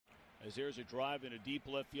As there's a drive in a deep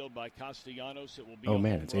left field by Castellanos, it will be. Oh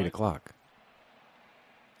man, it's 8 o'clock.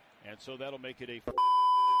 And so that'll make it a.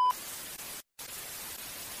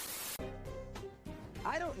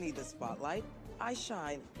 I don't need the spotlight. I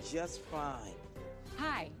shine just fine.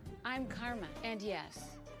 Hi, I'm Karma, and yes,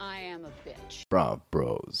 I am a bitch. RHOBH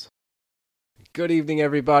Bros. Good evening,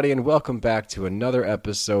 everybody, and welcome back to another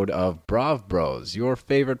episode of RHOBH Bros, your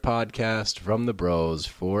favorite podcast from the bros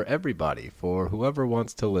for everybody, for whoever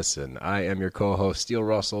wants to listen. I am your co-host, Steele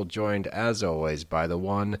Russell, joined, as always, by the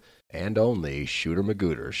one and only Shooter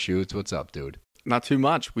Magooter. Shoots, what's up, dude? Not too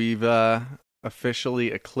much. We've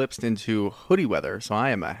officially eclipsed into hoodie weather, so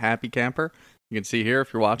I am a happy camper. You can see here,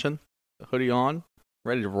 if you're watching, the hoodie on,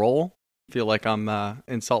 ready to roll. Feel like I'm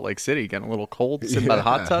in Salt Lake City, getting a little cold, sitting by the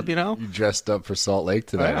hot tub, you know? You dressed up for Salt Lake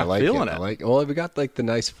tonight. Yeah, I like feeling it. Well, we got like the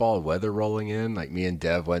nice fall weather rolling in. Like me and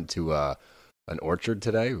Dev went to an orchard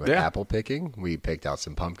today. We went apple picking. We picked out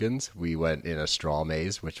some pumpkins. We went in a straw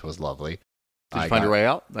maze, which was lovely. Did you find your way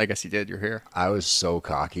out? I guess you did. You're here. I was so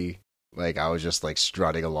cocky. Like I was just like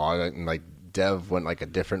strutting along, and like Dev went like a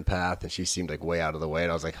different path, and she seemed like way out of the way.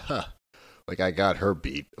 And I was like, huh. Like I got her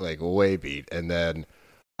beat, like way beat, and then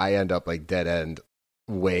I end up like dead end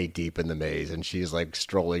way deep in the maze, and she's like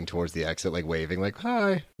strolling towards the exit, like waving like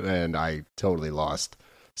hi, and I totally lost.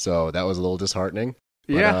 So that was a little disheartening.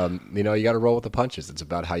 But, you know, you got to roll with the punches. It's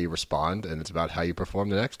about how you respond, and it's about how you perform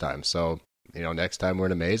the next time. So, you know, next time we're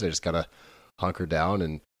in a maze, I just got to hunker down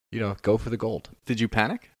and, you know, go for the gold. Did you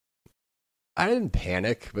panic? I didn't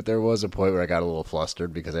panic, but there was a point where I got a little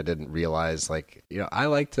flustered because I didn't realize, like, you know, I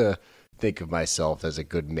like to think of myself as a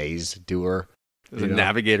good maze doer. As a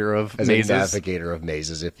navigator of mazes. As a navigator of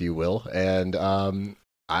mazes, if you will. And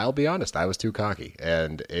I'll be honest, I was too cocky,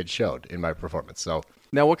 and it showed in my performance. So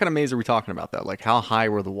now, what kind of maze are we talking about, though? Like, how high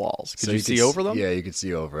were the walls? Could you see over them? Yeah, you could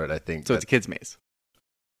see over it, I think. So it's a kid's maze?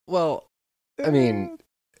 Well, I mean,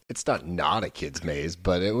 it's not a kid's maze,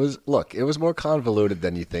 but it was more convoluted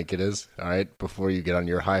than you think it is, all right, before you get on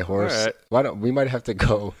your high horse. All right. Why don't we might have to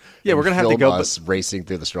go we're going to have to go us racing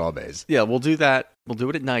through the straw maze. Yeah, we'll do that. We'll do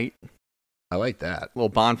it at night. I like that. A little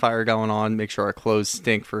bonfire going on, make sure our clothes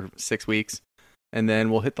stink for 6 weeks, and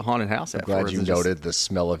then we'll hit the haunted house afterwards. Glad you noted the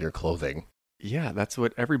smell of your clothing. Yeah, that's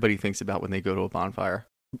what everybody thinks about when they go to a bonfire.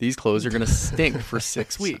 These clothes are going to stink for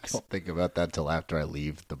 6 weeks. I don't think about that till after I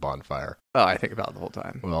leave the bonfire. Oh, I think about it the whole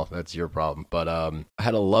time. Well, that's your problem. But I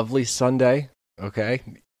had a lovely Sunday, okay?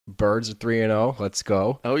 Birds are 3-0. Let's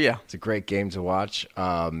go. Oh, yeah. It's a great game to watch.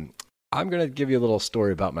 I'm going to give you a little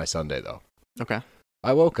story about my Sunday, though. Okay.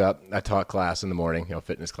 I woke up, I taught class in the morning, you know,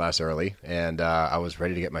 fitness class early, and I was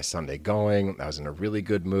ready to get my Sunday going. I was in a really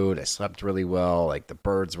good mood. I slept really well, like the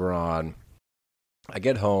birds were on. I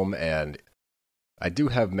get home, and I do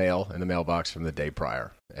have mail in the mailbox from the day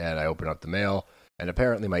prior, and I open up the mail, and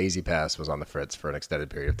apparently my Easy Pass was on the fritz for an extended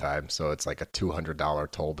period of time, so it's like a $200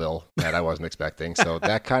 toll bill that I wasn't expecting. So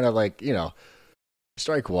that kind of like, you know,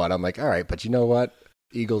 strike one. I'm like, all right, but you know what?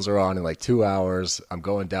 Eagles are on in like 2 hours. I'm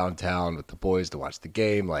going downtown with the boys to watch the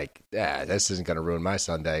game. Like, this isn't going to ruin my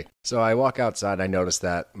Sunday. So I walk outside. I notice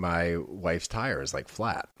that my wife's tire is like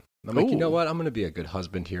flat. I'm like, you know what? I'm going to be a good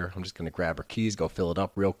husband here. I'm just going to grab her keys, go fill it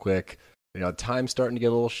up real quick. You know, time's starting to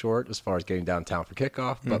get a little short as far as getting downtown for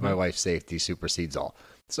kickoff, but my wife's safety supersedes all.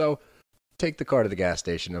 So take the car to the gas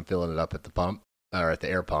station. I'm filling it up at the pump, or at the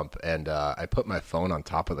air pump, and I put my phone on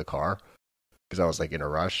top of the car because I was like in a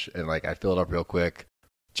rush, and like I filled up real quick.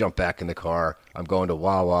 Jump back in the car. I'm going to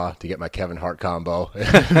Wawa to get my Kevin Hart combo.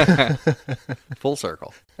 Full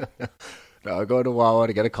circle. No, I'm going to Wawa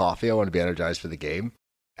to get a coffee. I want to be energized for the game.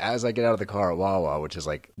 As I get out of the car at Wawa, which is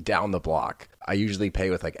like down the block, I usually pay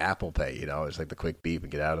with like Apple Pay, you know, it's like the quick beep and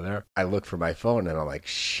get out of there. I look for my phone and I'm like,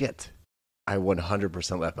 shit, I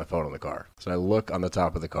 100% left my phone in the car. So I look on the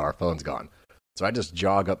top of the car, phone's gone. So I just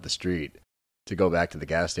jog up the street to go back to the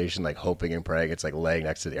gas station, like hoping and praying it's like laying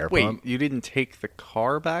next to the air pump. Wait, you didn't take the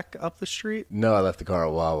car back up the street? No, I left the car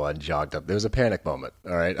at Wawa and jogged up. There was a panic moment,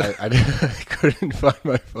 all right? I couldn't find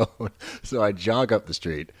my phone, so I jog up the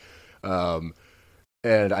street, and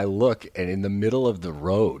I look, and in the middle of the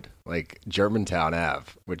road, like Germantown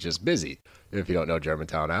Ave, which is busy, if you don't know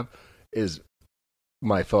Germantown Ave,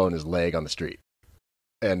 my phone is laying on the street,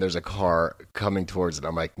 and there's a car coming towards it.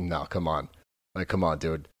 I'm like, no, come on. Like, come on,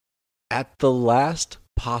 dude. At the last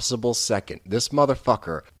possible second, this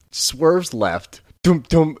motherfucker swerves left,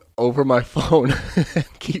 over my phone,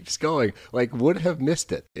 and keeps going. Like, would have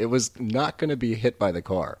missed it. It was not going to be hit by the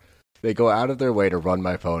car. They go out of their way to run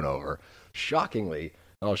my phone over. Shockingly,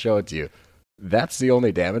 I'll show it to you. That's the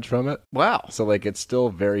only damage from it. Wow. So like it's still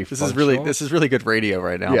very This functional. is really good radio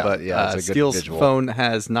right now. Yeah, but yeah, it's a good Steele's visual. phone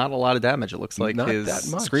has not a lot of damage. It looks like Not his that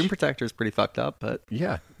much. screen protector is pretty fucked up. But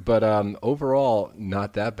Yeah, but overall,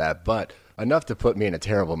 not that bad. But enough to put me in a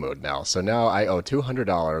terrible mood now. So now I owe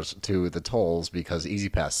 $200 to the tolls because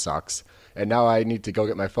EasyPass sucks. And now I need to go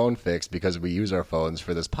get my phone fixed because we use our phones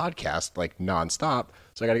for this podcast like nonstop.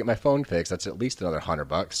 So I got to get my phone fixed. That's at least another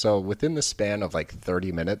 $100. So within the span of like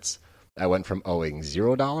 30 minutes, I went from owing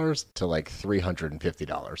 $0 to like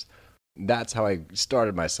 $350. That's how I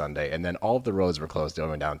started my Sunday. And then all of the roads were closed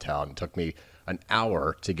going downtown. It took me an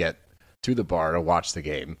hour to get to the bar to watch the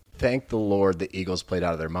game. Thank the Lord the Eagles played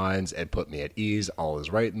out of their minds and put me at ease. All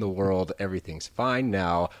is right in the world. Everything's fine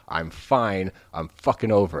now. I'm fine. I'm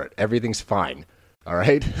fucking over it. Everything's fine. All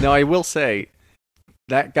right? now I will say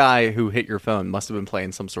that guy who hit your phone must have been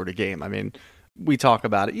playing some sort of game. I mean, we talk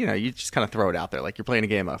about it. You know, you just kind of throw it out there like you're playing a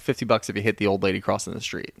game of $50 if you hit the old lady crossing the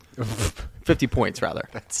street. 50 points rather.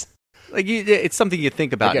 That's Like it's something you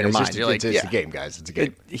think about again, in your it's mind. just You're like, it's a game, guys. It's a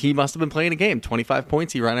game. He must have been playing a game. 25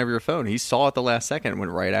 points. He ran over your phone. He saw it the last second and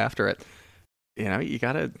went right after it. You know, you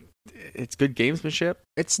gotta. It's good gamesmanship.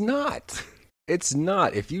 It's not. It's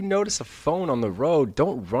not. If you notice a phone on the road,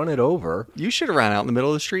 don't run it over. You should have ran out in the middle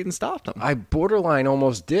of the street and stopped him. I borderline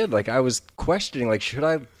almost did. Like I was questioning, like, should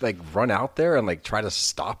I like run out there and like try to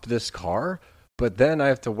stop this car? But then I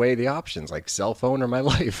have to weigh the options, like cell phone or my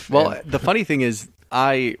life. Well, And the funny thing is,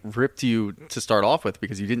 I ripped you to start off with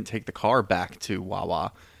because you didn't take the car back to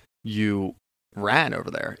Wawa. You ran over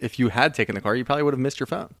there. If you had taken the car, you probably would have missed your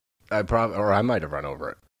phone. I might have run over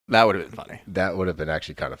it. That would have been funny. That would have been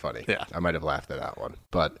actually kind of funny. Yeah. I might have laughed at that one.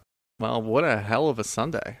 But Well, what a hell of a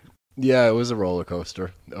Sunday. yeah, it was a roller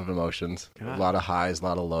coaster of emotions. God. A lot of highs, a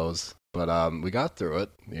lot of lows. But we got through it,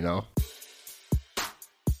 you know.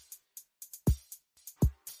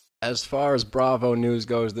 As far as Bravo news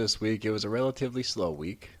goes this week, it was a relatively slow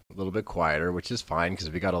week. A little bit quieter, which is fine because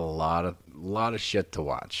we got a lot of shit to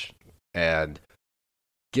watch. And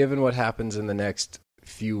given what happens in the next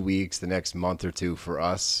few weeks, the next month or two for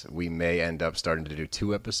us, we may end up starting to do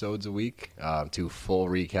 2 episodes a week, 2 full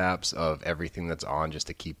recaps of everything that's on just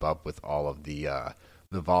to keep up with all of the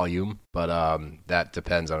volume. But that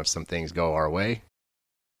depends on if some things go our way.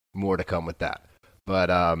 More to come with that. But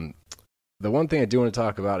the one thing I do want to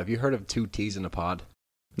talk about, have you heard of 2 T's in a Pod?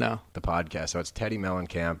 No. The podcast. So it's Teddy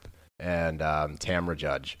Mellencamp and Tamra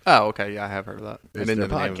Judge. Oh, okay. Yeah, I have heard of that. I It's didn't know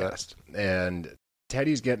their the name of it. podcast. And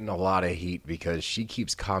Teddy's getting a lot of heat because she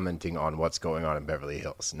keeps commenting on what's going on in Beverly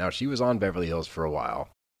Hills. Now, she was on Beverly Hills for a while,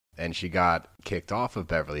 and she got kicked off of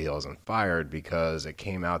Beverly Hills and fired because it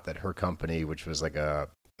came out that her company, which was like a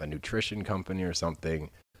nutrition company or something,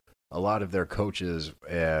 a lot of their coaches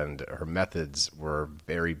and her methods were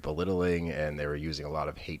very belittling, and they were using a lot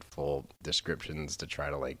of hateful descriptions to try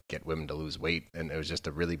to like get women to lose weight, and it was just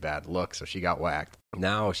a really bad look. So she got whacked.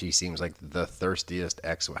 Now she seems like the thirstiest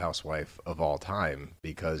ex-housewife of all time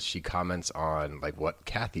because she comments on like what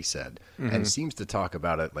Kathy said and seems to talk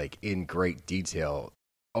about it like in great detail,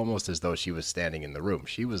 almost as though she was standing in the room.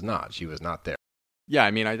 She was not. She was not there. Yeah,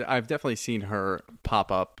 I mean, I've definitely seen her pop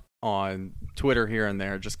up on Twitter here and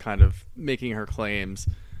there, just kind of making her claims,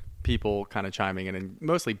 people kind of chiming in, and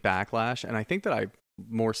mostly backlash. And I think that I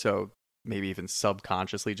more so maybe even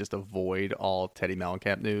subconsciously just avoid all Teddy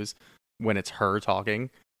Mellencamp news when it's her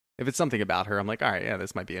talking. If it's something about her, I'm like, all right, yeah,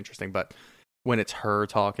 this might be interesting. But when it's her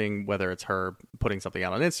talking, whether it's her putting something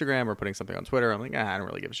out on Instagram or putting something on Twitter, I'm like, I don't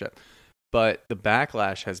really give a shit. But the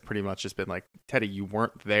backlash has pretty much just been like, Teddy, you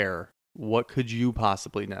weren't there. What could you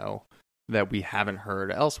possibly know that we haven't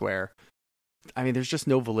heard elsewhere? I mean, there's just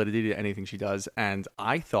no validity to anything she does. And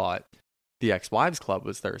I thought the Ex-Wives Club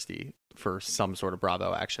was thirsty for some sort of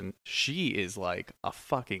Bravo action. She is like a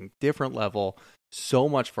fucking different level, so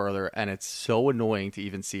much further. And it's so annoying to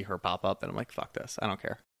even see her pop up. And I'm like, fuck this. I don't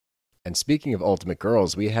care. And speaking of Ultimate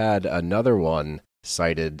Girls, we had another one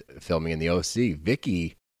cited filming in the OC.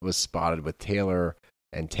 Vicky was spotted with Taylor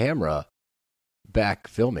and Tamra back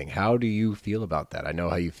filming. How do you feel about that? I know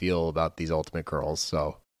how you feel about these Ultimate Girls,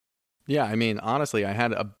 so. Yeah, I mean, honestly, I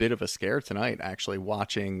had a bit of a scare tonight actually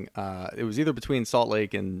watching. It was either between Salt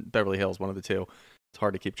Lake and Beverly Hills, one of the two. It's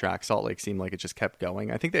hard to keep track. Salt Lake seemed like it just kept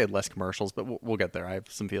going. I think they had less commercials, but we'll get there. I have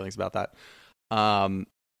some feelings about that.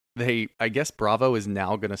 I guess Bravo is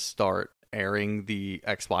now going to start airing the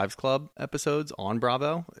Ex-Wives Club episodes on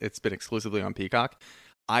Bravo. It's been exclusively on Peacock.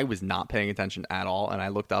 I was not paying attention at all, and I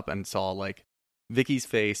looked up and saw like Vicky's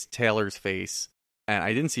face, Taylor's face, And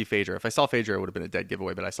I didn't see Phaedra. If I saw Phaedra, it would have been a dead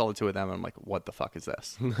giveaway. But I saw the two of them, and I'm like, what the fuck is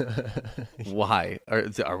this? Why?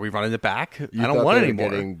 Are we running it back? I don't want it anymore.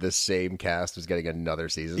 Getting the same cast was getting another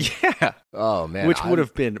season. Yeah. Oh, man. Which would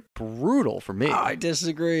have been brutal for me. I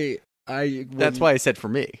disagree. That's why I said for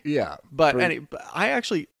me. Yeah. But I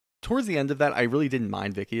actually, towards the end of that, I really didn't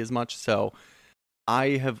mind Vicky as much. So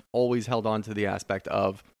I have always held on to the aspect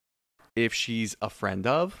of if she's a friend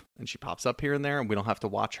of, and she pops up here and there, and we don't have to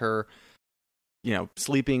watch her,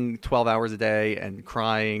 sleeping 12 hours a day and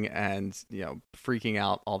crying and, freaking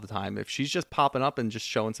out all the time. If she's just popping up and just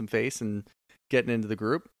showing some face and getting into the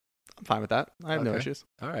group, I'm fine with that. I have no issues.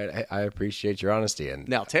 All right. I appreciate your honesty. And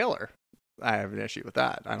now Taylor, I have an issue with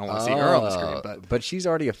that. I don't want to see her on the screen. But she's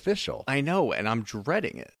already official. I know, and I'm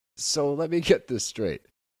dreading it. So let me get this straight.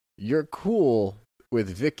 You're cool with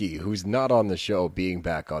Vicky, who's not on the show, being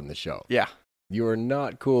back on the show. Yeah. You are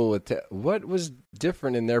not cool with... What was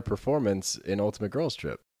different in their performance in Ultimate Girls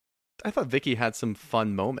Trip? I thought Vicky had some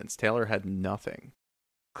fun moments. Taylor had nothing.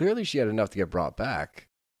 Clearly she had enough to get brought back.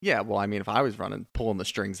 Yeah, well, I mean, if I was pulling the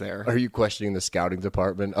strings there... Are you questioning the scouting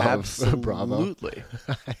department of Bravo? Absolutely.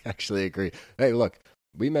 I actually agree. Hey, look,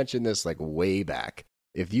 we mentioned this way back.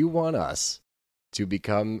 If you want us to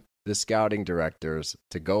become the scouting directors,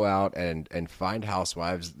 to go out and find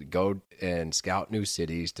housewives, go and scout new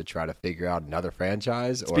cities to try to figure out another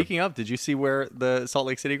franchise. Speaking of, did you see where the Salt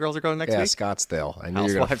Lake City girls are going next week? Scottsdale.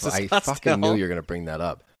 I fucking knew you were going to bring that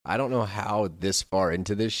up. I don't know how this far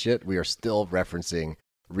into this shit we are still referencing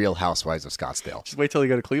Real Housewives of Scottsdale. Just wait till you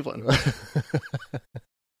go to Cleveland.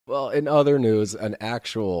 Well, in other news, an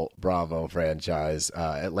actual Bravo franchise,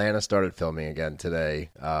 Atlanta started filming again today,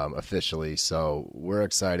 officially. So we're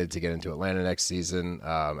excited to get into Atlanta next season.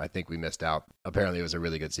 I think we missed out. Apparently, it was a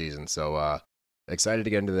really good season. So excited to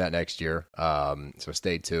get into that next year. So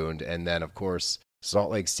stay tuned. And then, of course,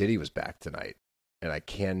 Salt Lake City was back tonight. And I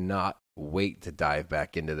cannot wait to dive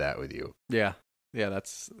back into that with you. Yeah,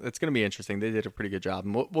 it's going to be interesting. They did a pretty good job,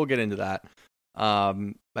 and we'll get into that.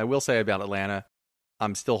 I will say about Atlanta,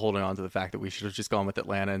 I'm still holding on to the fact that we should have just gone with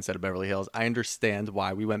Atlanta instead of Beverly Hills. I understand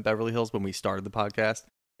why we went Beverly Hills when we started the podcast.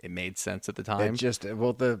 It made sense at the time.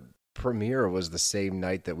 The premiere was the same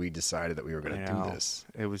night that we decided that we were going to do this.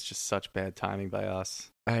 It was just such bad timing by us.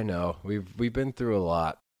 I know. We've been through a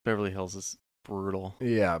lot. Beverly Hills is brutal.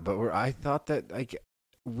 Yeah, but I thought that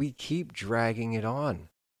we keep dragging it on.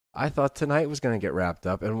 I thought tonight was going to get wrapped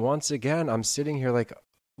up, and once again, I'm sitting here like,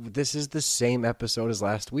 this is the same episode as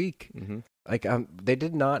last week. Mm-hmm. They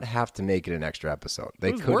did not have to make it an extra episode.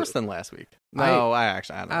 It was worse than last week. No, I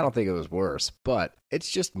don't think it was worse, but it's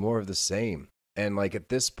just more of the same. And at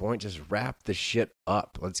this point, just wrap the shit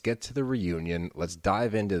up. Let's get to the reunion. Let's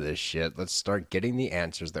dive into this shit. Let's start getting the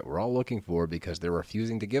answers that we're all looking for, because they're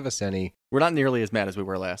refusing to give us any. We're not nearly as mad as we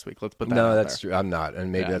were last week. Let's put that out there. No, that's true. I'm not.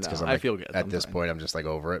 And maybe that's because I feel good. At this point, I'm just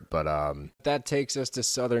over it. But that takes us to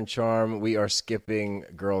Southern Charm. We are skipping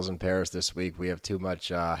Girls in Paris this week. We have too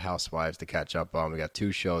much Housewives to catch up on. We got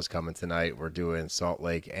 2 shows coming tonight. We're doing Salt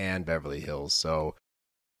Lake and Beverly Hills. So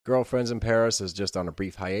Girlfriends in Paris is just on a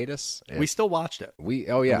brief hiatus. We still watched it. We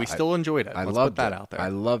still enjoyed it. Let's put that out there. I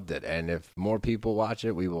loved it. And if more people watch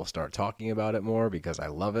it, we will start talking about it more, because I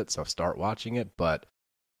love it. So start watching it. But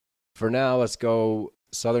for now, let's go.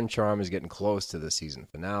 Southern Charm is getting close to the season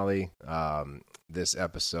finale. This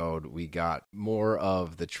episode, we got more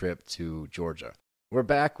of the trip to Georgia. We're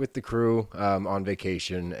back with the crew on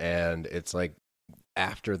vacation, and it's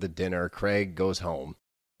after the dinner, Craig goes home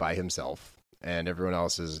by himself, and everyone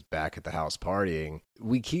else is back at the house partying.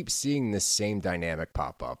 We keep seeing this same dynamic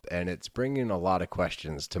pop up, and it's bringing a lot of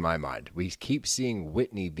questions to my mind. We keep seeing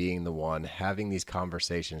Whitney being the one having these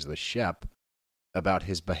conversations with Shep about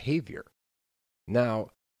his behavior. Now,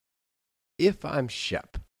 if I'm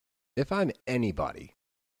Shep, if I'm anybody,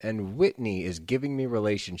 and Whitney is giving me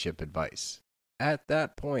relationship advice, at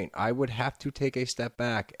that point, I would have to take a step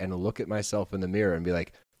back and look at myself in the mirror and be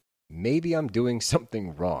like, maybe I'm doing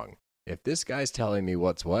something wrong. If this guy's telling me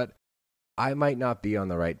what's what, I might not be on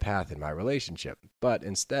the right path in my relationship. But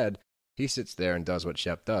instead, he sits there and does what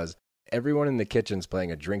Shep does. Everyone in the kitchen's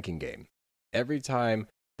playing a drinking game. Every time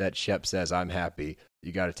that Shep says, I'm happy,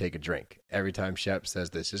 you got to take a drink. Every time Shep says,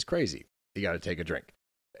 this is crazy, you got to take a drink.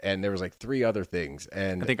 And there was 3 other things.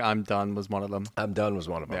 And I think I'm done was one of them. I'm done was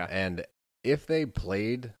one of them. Yeah. And if they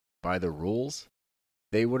played by the rules,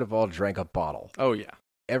 they would have all drank a bottle. Oh, yeah.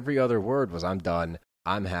 Every other word was, I'm done,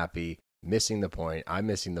 I'm happy, missing the point, I'm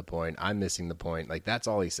missing the point, I'm missing the point. That's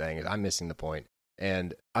all he's saying is, I'm missing the point.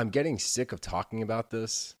 And I'm getting sick of talking about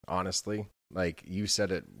this, honestly. Like, you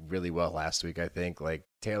said it really well last week, I think. Like,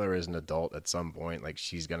 Taylor is an adult at some point. Like,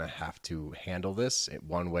 she's going to have to handle this in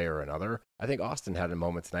one way or another. I think Austin had a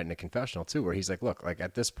moment tonight in a confessional, too, where he's like, look, like,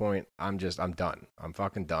 at this point, I'm done. I'm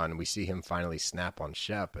fucking done. We see him finally snap on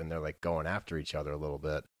Shep, and they're, like, going after each other a little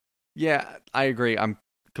bit. Yeah, I agree. I'm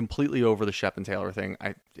completely over the Shep and Taylor thing.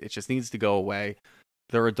 It just needs to go away.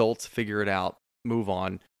 They're adults. Figure it out. Move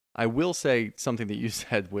on. I will say something that you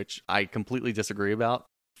said, which I completely disagree about.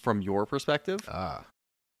 From your perspective,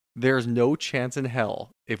 there's no chance in hell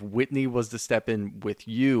if Whitney was to step in with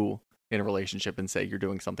you in a relationship and say you're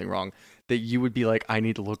doing something wrong, that you would be like, I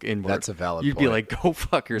need to look inward. That's a valid You'd point. be like, go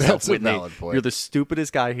fuck yourself, That's Whitney. a valid point. You're the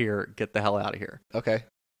stupidest guy here. Get the hell out of here. Okay.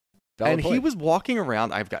 Valid and point. he was walking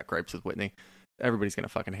around. I've got gripes with Whitney. Everybody's going to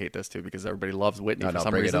fucking hate this too because everybody loves Whitney for some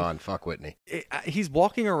bring reason. it on. Fuck Whitney. He's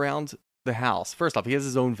walking around the house. First off, he has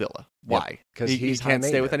his own villa. Why? Because he can't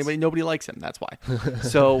stay with anybody. Nobody likes him. That's why.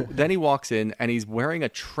 So then he walks in and he's wearing a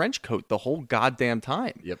trench coat the whole goddamn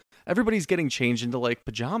time. Yep. Everybody's getting changed into like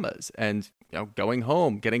pajamas and going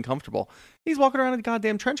home, getting comfortable. He's walking around in a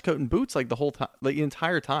goddamn trench coat and boots like the whole time, like the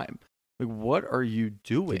entire time. Like, what are you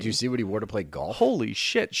doing? Did you see what he wore to play golf? Holy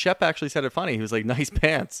shit! Shep actually said it funny. He was like, "Nice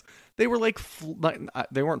pants." They were like,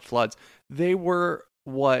 they weren't floods. They were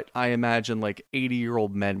what I imagine like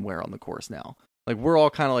 80-year-old men wear on the course now. Like, we're all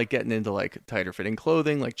kind of like getting into like tighter fitting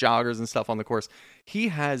clothing, like joggers and stuff on the course. He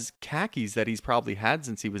has khakis that he's probably had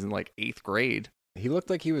since he was in like 8th grade. He looked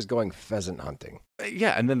like he was going pheasant hunting.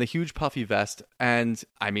 Yeah, and then the huge puffy vest. And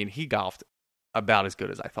I mean, he golfed about as good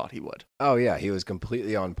as I thought he would. Oh, yeah. He was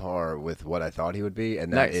completely on par with what I thought he would be.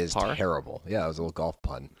 And that is terrible. Yeah, it was a little golf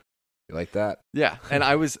pun. You like that? Yeah. And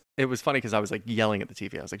it was funny because I was like yelling at the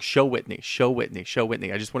TV. I was like, show Whitney, show Whitney, show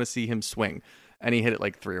Whitney. I just want to see him swing. And he hit it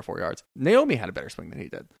like 3 or 4 yards. Naomi had a better swing than he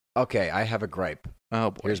did. Okay, I have a gripe.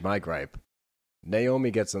 Oh, boy. Here's my gripe.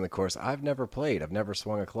 Naomi gets on the course. I've never played. I've never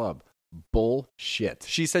swung a club. Bullshit.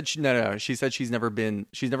 She said no. She said she's never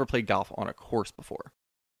played golf on a course before.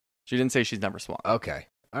 She didn't say she's never swung. Okay.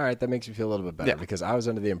 All right, that makes me feel a little bit better because I was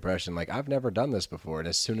under the impression like I've never done this before, and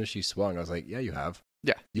as soon as she swung, I was like, yeah, you have.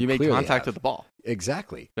 Yeah, you made contact with the ball.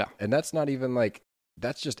 Exactly. Yeah. And that's not even like,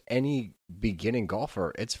 that's just any beginning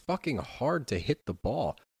golfer. It's fucking hard to hit the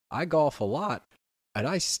ball. I golf a lot, and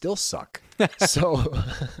I still suck. So,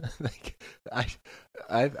 like,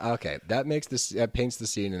 okay, that paints the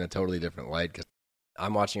scene in a totally different light because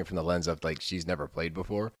I'm watching it from the lens of like she's never played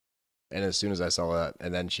before, and as soon as I saw that,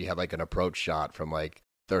 and then she had like an approach shot from like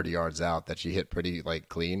 30 yards out that she hit pretty like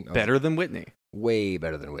clean. Better than Whitney. Way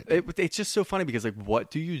better than Whitney. It's just so funny because like, what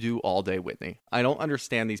do you do all day, Whitney? I don't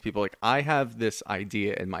understand these people. Like, I have this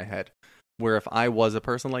idea in my head where if I was a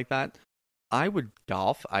person like that, I would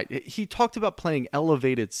golf. He talked about playing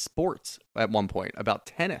elevated sports at one point, about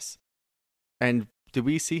tennis. And did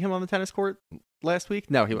we see him on the tennis court last week?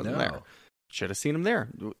 No, he wasn't there. Should have seen him there.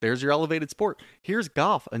 There's your elevated sport. Here's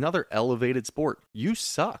golf, another elevated sport. You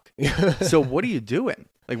suck. So what are you doing?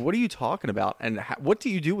 Like, what are you talking about? And what do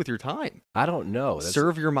you do with your time? I don't know.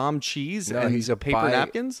 Serve your mom cheese and he's a paper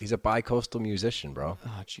napkins? He's a bi-coastal musician, bro.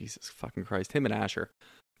 Oh, Jesus fucking Christ. Him and Asher.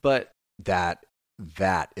 But that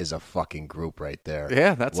is a fucking group right there.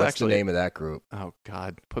 Yeah, What's the name of that group? Oh,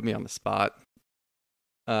 God. Put me on the spot.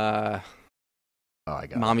 I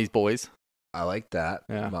got Mommy's Boys. I like that.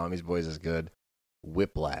 Yeah. Mommy's Boys is good.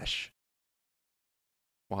 Whiplash.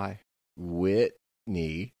 Why?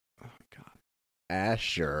 Whitney. Oh, God.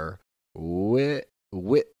 Asher.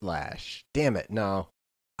 Whiplash. Damn it. No.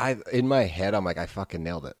 In my head, I'm like, I fucking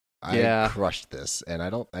nailed it. I crushed this, and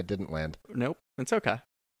I didn't land. Nope. It's okay.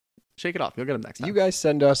 Shake it off. You'll get them next time. You guys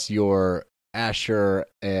send us your Asher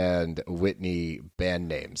and Whitney band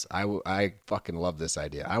names. I fucking love this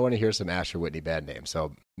idea. I want to hear some Asher Whitney band names.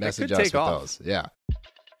 So message us with those. Yeah.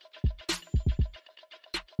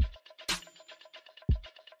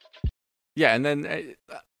 Yeah, and then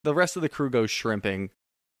the rest of the crew goes shrimping.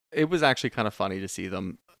 It was actually kind of funny to see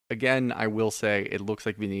them. Again, I will say it looks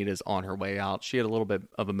like Vinita's on her way out. She had a little bit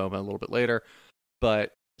of a moment a little bit later,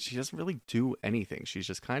 but she doesn't really do anything. She's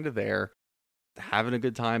just kind of there, having a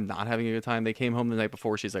good time, not having a good time. They came home the night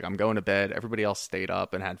before. She's like, I'm going to bed. Everybody else stayed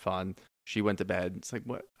up and had fun. She went to bed. It's like,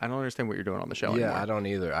 what? I don't understand what you're doing on the show anymore. I don't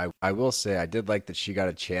either. I will say I did like that she got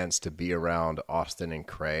a chance to be around Austin and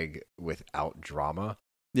Craig without drama.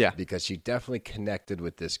 Yeah. Because she definitely connected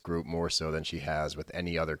with this group more so than she has with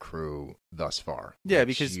any other crew thus far. Yeah, like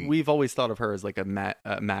because we've always thought of her as like a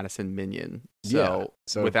Madison minion. So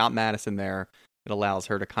without Madison there, it allows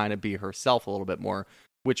her to kind of be herself a little bit more,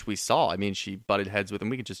 which we saw. I mean, she butted heads with him.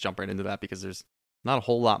 We can just jump right into that because there's not a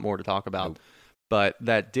whole lot more to talk about. Nope. But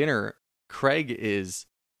that dinner, Craig is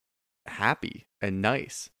happy and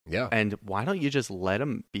nice. Yeah. And why don't you just let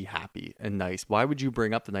him be happy and nice? Why would you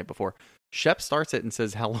bring up the night before? Shep starts it and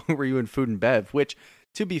says, how long were you in food and bev? Which,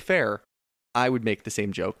 to be fair, I would make the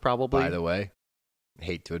same joke probably. By the way,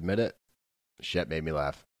 hate to admit it, Shep made me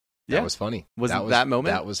laugh. That Yeah. was funny. Was it that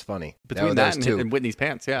moment? That was funny. Between there that was and Whitney's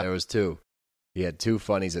pants, yeah. There was two. He had two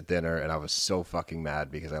funnies at dinner, and I was so fucking mad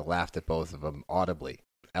because I laughed at both of them audibly.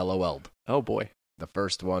 LOL'd. Oh, boy. The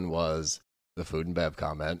first one was the food and bev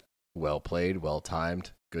comment. Well played, well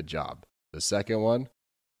timed, good job. The second one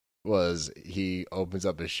was he opens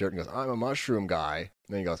up his shirt and goes, I'm a mushroom guy. And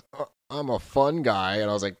then he goes, I'm a fun guy. And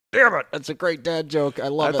I was like, damn it, that's a great dad joke. I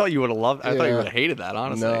love it. I thought you would have hated that,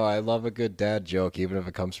 honestly. No, I love a good dad joke, even if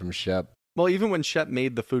it comes from Shep. Well, even when Shep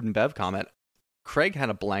made the food and bev comment, Craig had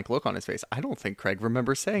a blank look on his face. I don't think Craig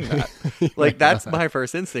remembers saying that. Like, that's my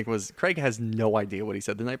first instinct was Craig has no idea what he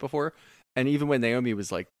said the night before. And even when Naomi was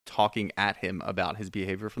like talking at him about his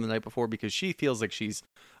behavior from the night before, because she feels like she's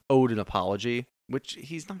owed an apology, which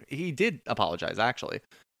he's not. He did apologize, actually,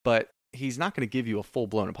 but he's not going to give you a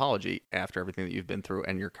full-blown apology after everything that you've been through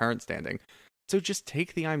and your current standing. So just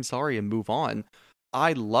take the I'm sorry and move on.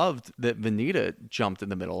 I loved that Vanita jumped in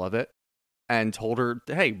the middle of it and told her,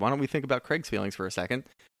 hey, why don't we think about Craig's feelings for a second?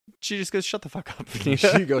 She just goes, shut the fuck up,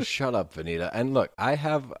 Vanita. She goes, shut up, Vanita. And look, I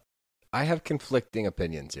have conflicting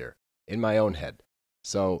opinions here in my own head.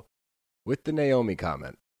 So with the Naomi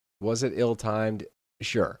comment, was it ill-timed?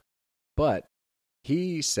 Sure. But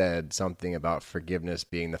he said something about forgiveness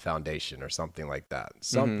being the foundation or something like that.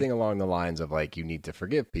 Something along the lines of like, you need to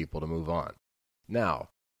forgive people to move on. Now,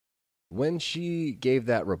 when she gave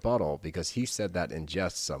that rebuttal, because he said that in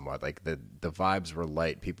jest somewhat, like the vibes were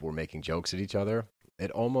light, people were making jokes at each other,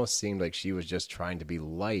 it almost seemed like she was just trying to be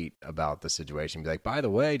light about the situation. Be like, by the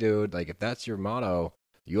way, dude, like if that's your motto,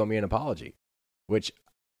 you owe me an apology. Which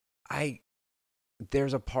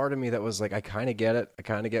there's a part of me that was like, I kind of get it. I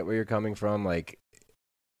kind of get where you're coming from. Like,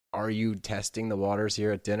 are you testing the waters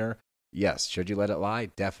here at dinner? Yes. Should you let it lie?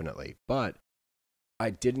 Definitely. But I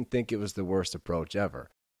didn't think it was the worst approach ever.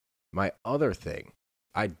 My other thing,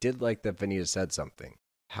 I did like that Vanita said something.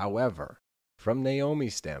 However, from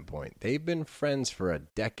Naomi's standpoint, they've been friends for a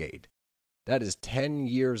decade. That is 10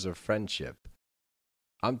 years of friendship.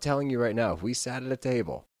 I'm telling you right now, if we sat at a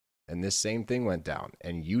table and this same thing went down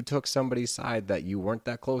and you took somebody's side that you weren't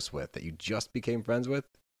that close with, that you just became friends with,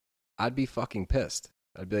 I'd be fucking pissed.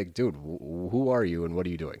 I'd be like, dude, who are you and what are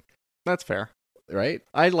you doing? That's fair. Right?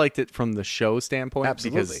 I liked it from the show standpoint.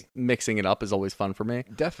 Absolutely. Because mixing it up is always fun for me.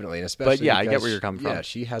 Definitely, and especially. But yeah, I get where you're coming from. Yeah,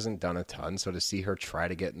 she hasn't done a ton, so to see her try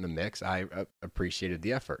to get in the mix, I appreciated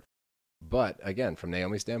the effort. But again, from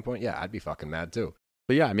Naomi's standpoint, yeah, I'd be fucking mad too.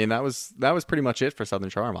 But yeah, I mean, that was pretty much it for Southern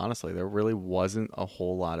Charm, honestly. There really wasn't a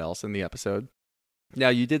whole lot else in the episode. Now,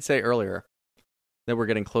 you did say earlier that we're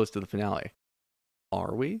getting close to the finale.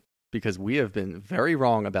 Are we? Because we have been very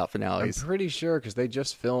wrong about finales. I'm pretty sure, because they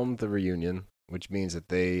just filmed the reunion, which means that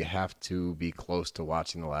they have to be close to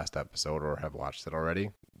watching the last episode or have watched it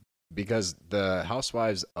already. Because the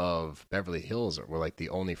Housewives of Beverly Hills were like the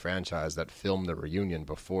only franchise that filmed the reunion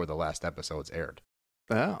before the last episodes aired.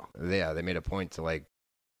 Oh. Yeah, they made a point to like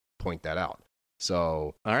point that out.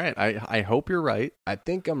 So, all right, I hope you're right. I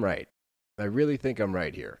think I'm right. I really think I'm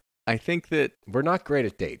right here. I think that we're not great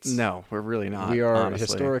at dates. No, we're really not. We are honestly.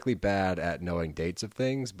 historically bad at knowing dates of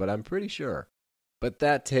things, but I'm pretty sure. But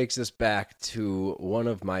that takes us back to one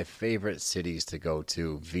of my favorite cities to go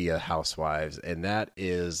to via Housewives, and that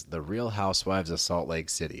is the Real Housewives of Salt Lake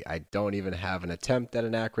City. I don't even have an attempt at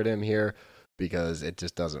an acronym here because it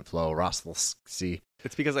just doesn't flow. RHOSLC.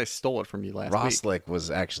 It's because I stole it from you last week. RHOSLC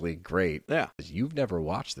was actually great. Yeah. You've never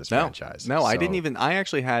watched this franchise. No, so. I didn't even. I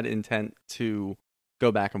actually had intent to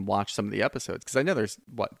go back and watch some of the episodes because I know there's,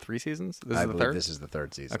 3 seasons? This is the third? This is the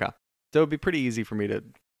third season. Okay. So it'd be pretty easy for me to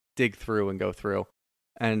dig through and go through.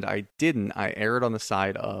 And I didn't. I erred on the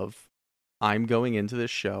side of I'm going into this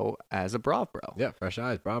show as a Brav bro. Yeah, fresh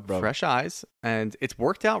eyes, Brav bro. Fresh eyes. And it's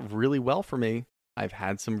worked out really well for me. I've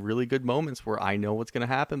had some really good moments where I know what's going to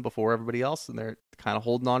happen before everybody else. And they're kind of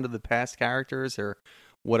holding on to the past characters or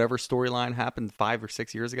whatever storyline happened 5 or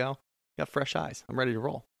 6 years ago. Got fresh eyes. I'm ready to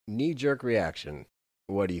roll. Knee-jerk reaction.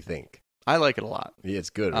 What do you think? I like it a lot. Yeah, it's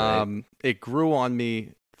good, right? It grew on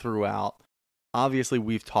me throughout. Obviously,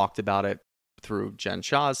 we've talked about it through Jen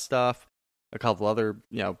Shah's stuff, a couple other,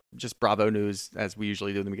 just Bravo news as we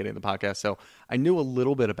usually do in the beginning of the podcast. So I knew a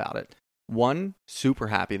little bit about it. One, super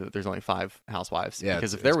happy that there's only 5 housewives. Yeah,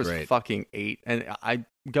 because if there was great. fucking 8, and I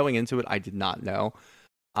going into it, I did not know.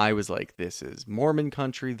 I was like, this is Mormon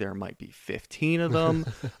country. There might be 15 of them.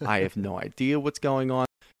 I have no idea what's going on.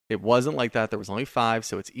 It wasn't like that. There was only 5,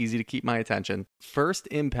 so it's easy to keep my attention. First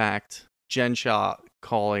impact Jen Shaw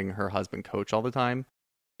calling her husband Coach all the time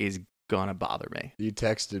is gonna bother me. You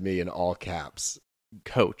texted me in all caps.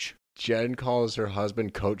 Coach. Jen calls her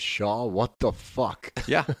husband Coach Shaw? What the fuck?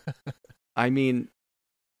 Yeah. I mean,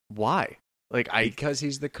 why? Because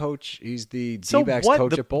he's the coach. He's the So D-backs what?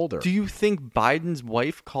 coach at Boulder. Do you think Biden's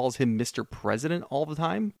wife calls him Mr. President all the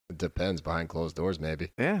time? It depends. Behind closed doors,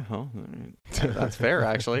 maybe. Yeah, well, that's fair,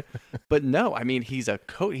 actually. But no, I mean, he's a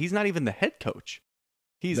coach. He's not even the head coach.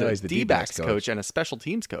 He's No, a he's the D-backs D-backs coach and a special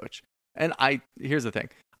teams coach. And here's the thing.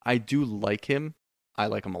 I do like him. I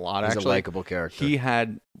like him a lot, He's actually. a likable character. He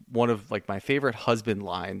had one of my favorite husband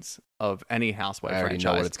lines of any housewife I already franchise.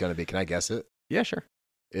 know what it's going to be. Can I guess it? Yeah, sure.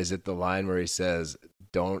 Is it the line where he says,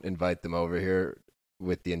 "Don't invite them over here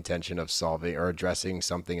with the intention of solving or addressing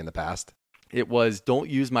something in the past"? It was, "Don't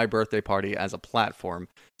use my birthday party as a platform.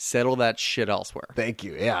 Settle that shit elsewhere." Thank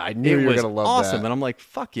you. Yeah, I knew you were was going to love awesome. that. And I'm like,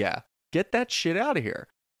 fuck yeah. Get that shit out of here.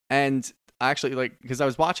 And actually, because I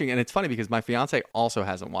was watching, and it's funny because my fiance also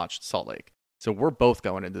hasn't watched Salt Lake. So we're both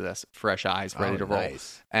going into this fresh eyes, ready to roll.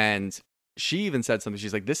 Nice. And she even said something.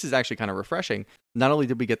 She's like, this is actually kind of refreshing. Not only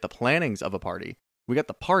did we get the plannings of a party, we got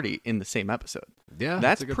the party in the same episode. Yeah,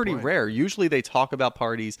 That's a good pretty point. rare. Usually they talk about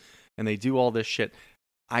parties and they do all this shit.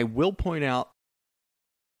 I will point out,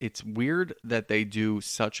 it's weird that they do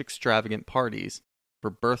such extravagant parties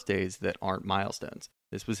for birthdays that aren't milestones.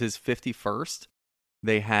 This was his 51st.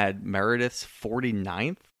 They had Meredith's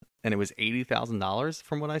 49th, and it was $80,000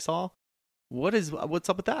 from what I saw. What's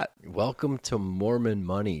up with that? Welcome to Mormon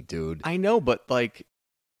money, dude. I know, but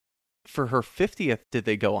for her 50th, did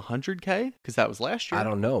they go 100K? Because that was last year. I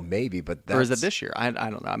don't know, maybe, but that's... Or is it this year? I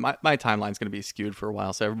don't know. My timeline's going to be skewed for a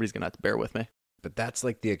while, so everybody's going to have to bear with me. But that's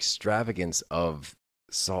like the extravagance of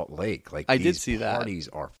Salt Lake. Like, I these did see that. parties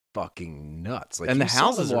are fucking nuts. Like, And you the saw them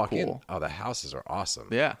houses are walk in. cool. Oh, the houses are awesome.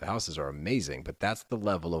 Yeah. The houses are amazing. But that's the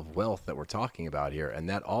level of wealth that we're talking about here. And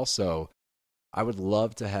that also, I would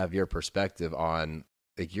love to have your perspective on,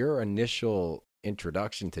 like, your initial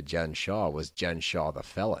introduction to Jen Shaw was Jen Shaw the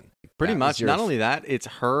felon. Pretty That much. was your Not only that, it's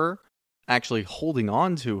her actually holding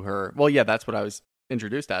on to her. Well, yeah, that's what I was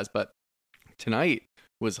introduced as, but tonight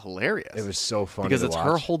was hilarious. It was so fun because to it's watch.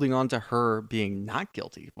 her holding on to her being not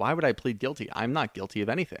guilty. Why would I plead guilty? I'm not guilty of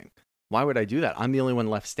anything. Why would I do that? I'm the only one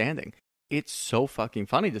left standing. It's so fucking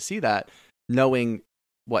funny to see that, knowing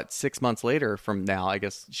 6 months later from now, I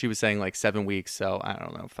guess she was saying 7 weeks. So I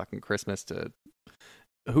don't know, fucking Christmas to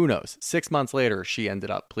who knows? 6 months later, she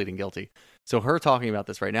ended up pleading guilty. So her talking about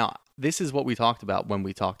this right now, this is what we talked about when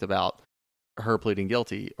we talked about her pleading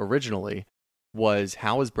guilty originally, was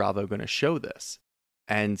how is Bravo going to show this?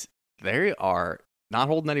 And they are not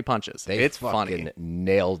holding any punches. It's fucking funny.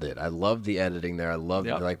 nailed it. I love the editing there. I love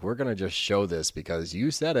Yep. we're gonna just show this because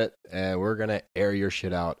you said it, and we're gonna air your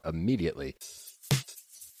shit out immediately.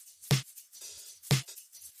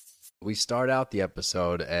 We start out the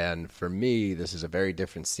episode, and for me, this is a very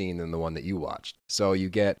different scene than the one that you watched. So you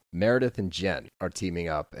get Meredith and Jen are teaming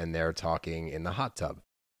up, and they're talking in the hot tub.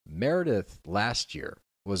 Meredith last year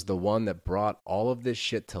was the one that brought all of this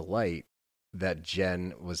shit to light, that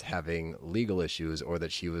Jen was having legal issues, or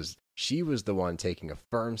that she was the one taking a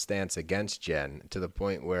firm stance against Jen, to the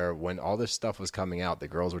point where when all this stuff was coming out, the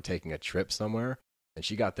girls were taking a trip somewhere, and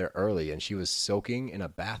she got there early, and she was soaking in a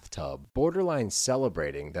bathtub, borderline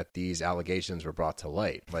celebrating that these allegations were brought to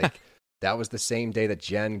light. That was the same day that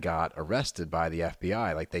Jen got arrested by the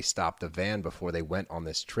FBI. They stopped the van before they went on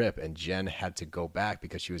this trip, and Jen had to go back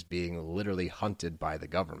because she was being literally hunted by the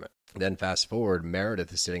government. Then fast forward,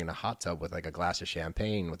 Meredith is sitting in a hot tub with a glass of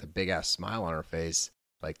champagne with a big-ass smile on her face.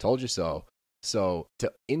 Told you so. So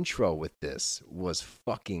to intro with this was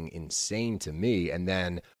fucking insane to me. And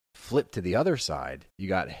then flip to the other side, you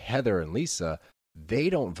got Heather and Lisa. They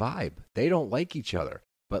don't vibe. They don't like each other.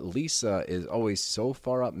 But Lisa is always so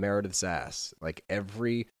far up Meredith's ass.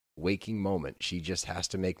 Every waking moment, she just has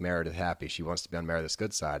to make Meredith happy. She wants to be on Meredith's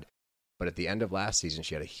good side. But at the end of last season,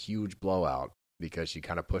 she had a huge blowout because she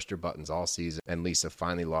kind of pushed her buttons all season. And Lisa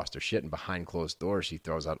finally lost her shit. And behind closed doors, she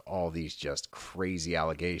throws out all these just crazy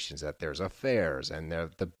allegations that there's affairs and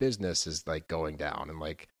the business is going down.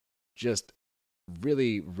 And just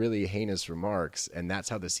really, really heinous remarks. And that's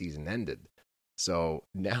how the season ended. So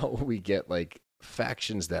now we get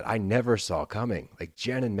factions that I never saw coming.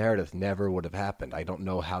 Jen and Meredith never would have happened. I don't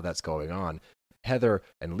know how that's going on. Heather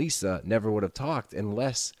and Lisa never would have talked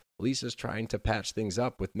unless Lisa's trying to patch things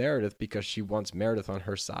up with Meredith because she wants Meredith on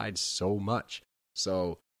her side so much.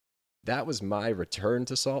 So that was my return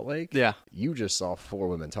to Salt Lake. Yeah. You just saw 4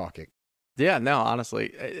 women talking. Yeah, no,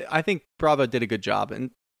 honestly, I think Bravo did a good job. And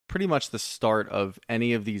pretty much the start of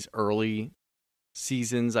any of these early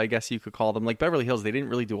seasons, I guess you could call them. Like Beverly Hills, they didn't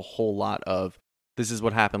really do a whole lot of this is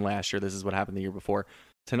what happened last year, this is what happened the year before.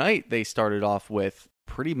 Tonight, they started off with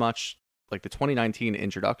pretty much like the 2019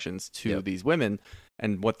 introductions to these women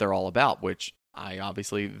and what they're all about, which I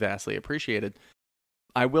obviously vastly appreciated.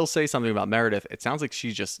 I will say something about Meredith. It sounds like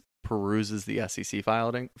she just peruses the SEC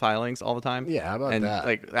filings all the time. Yeah, how about that?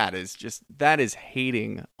 Like that is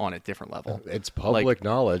hating on a different level. It's public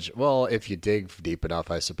knowledge. Well, if you dig deep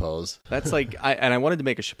enough, I suppose. That's like, I wanted to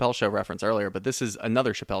make a Chappelle Show reference earlier, but this is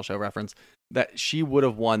another Chappelle Show reference that she would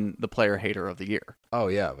have won the Player Hater of the Year. Oh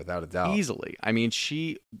yeah, without a doubt, easily. I mean,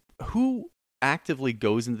 who actively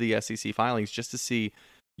goes into the SEC filings just to see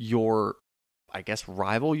your, I guess,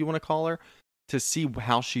 rival, you want to call her, to see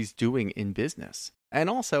how she's doing in business. And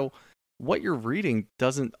also, what you're reading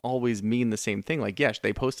doesn't always mean the same thing. Like, yes,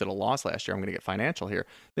 they posted a loss last year. I'm going to get financial here.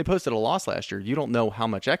 They posted a loss last year. You don't know how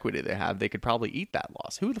much equity they have. They could probably eat that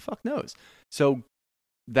loss. Who the fuck knows? So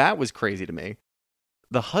that was crazy to me.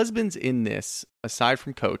 The husbands in this, aside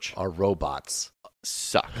from Coach, are robots.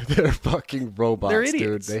 Suck. They're fucking robots, They're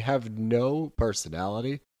idiots. dude. They have no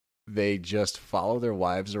personality. They just follow their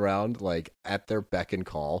wives around like at their beck and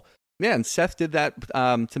call. Yeah, and Seth did that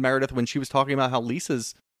to Meredith when she was talking about how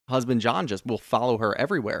Lisa's husband, John, just will follow her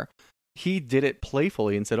everywhere. He did it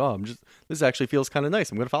playfully and said, this actually feels kind of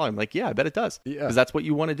nice. I'm going to follow him. Like, yeah, I bet it does. Yeah. Because that's what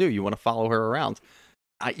you want to do. You want to follow her around.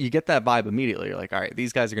 You get that vibe immediately. You're like, all right,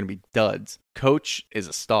 these guys are going to be duds. Coach is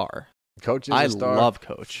a star. Coach is a star. I love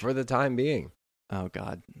Coach. For the time being. Oh,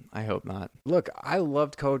 God. I hope not. Look, I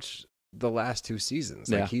loved Coach the last 2 seasons.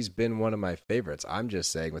 Like, he's been one of my favorites. I'm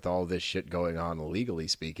just saying, with all this shit going on, legally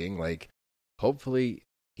speaking, like, hopefully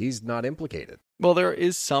he's not implicated. Well, there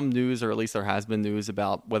is some news, or at least there has been news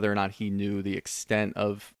about whether or not he knew the extent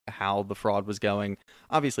of how the fraud was going.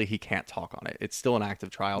 Obviously, he can't talk on it. It's still an active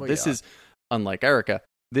trial. Well, this is, unlike Erica,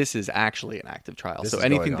 this is actually an active trial. So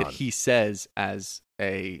anything that he says as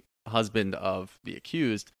a husband of the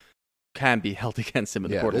accused can be held against him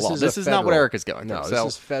in the court of law. This is not what Erica's going through. No, this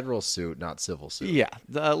is federal suit, not civil suit. Yeah,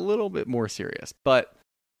 a little bit more serious. But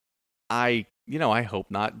I hope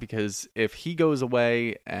not, because if he goes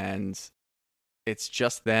away and it's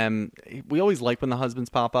just them, we always like when the husbands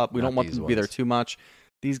pop up. We don't want them to be there too much.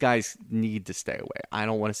 These guys need to stay away. I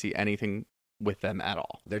don't want to see anything with them at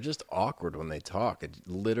all. They're just awkward when they talk. It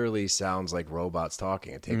literally sounds like robots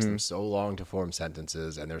talking. It takes them so long to form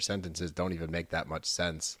sentences, and their sentences don't even make that much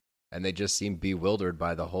sense. And they just seem bewildered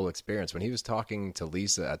by the whole experience. When he was talking to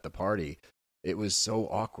Lisa at the party, it was so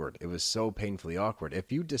awkward. It was so painfully awkward. If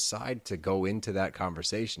you decide to go into that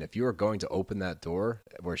conversation, if you are going to open that door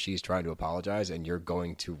where she's trying to apologize and you're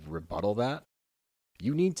going to rebuttal that,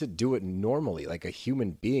 you need to do it normally, like a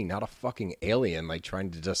human being, not a fucking alien, like trying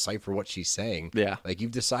to decipher what she's saying. Yeah. Like,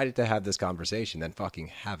 you've decided to have this conversation, then fucking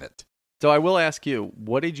have it. So I will ask you,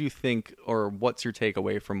 what did you think, or what's your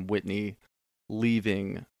takeaway from Whitney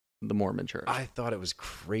leaving the Mormon church? I thought it was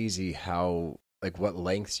crazy how, like, what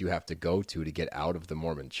lengths you have to go to get out of the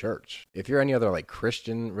Mormon church. If you're any other, like,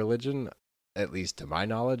 Christian religion, at least to my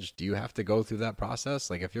knowledge, do you have to go through that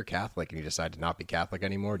process? Like, if you're Catholic and you decide to not be Catholic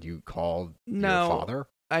anymore, do you call your father?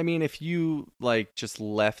 I mean, if you, like, just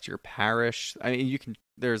left your parish, I mean, you can,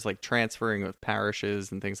 there's, like, transferring of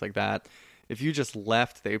parishes and things like that. If you just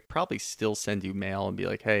left, they probably still send you mail and be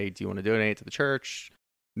like, hey, do you want to donate to the church?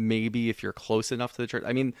 Maybe if you're close enough to the church.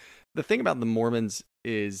 I mean, the thing about the Mormons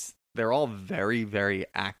is they're all very, very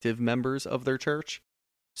active members of their church.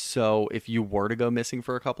 So if you were to go missing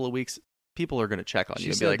for a couple of weeks, people are going to check on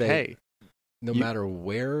you and be like, hey. No matter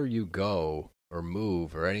where you go or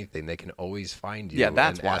move or anything, they can always find you and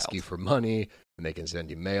ask you for money, and they can send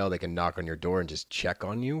you mail. They can knock on your door and just check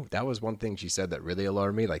on you. That was one thing she said that really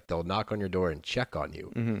alarmed me. Like, they'll knock on your door and check on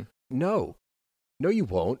you. Mm-hmm. No, you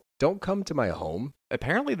won't. Don't come to my home.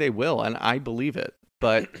 Apparently they will, and I believe it.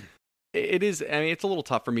 But it is, I mean, it's a little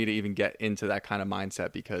tough for me to even get into that kind of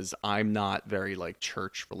mindset because I'm not very, like,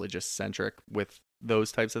 church religious centric with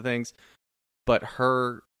those types of things. But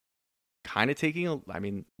her kind of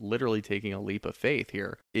literally taking a leap of faith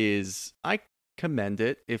here is, I commend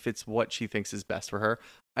it if it's what she thinks is best for her.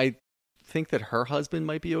 I think that her husband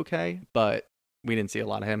might be okay, but we didn't see a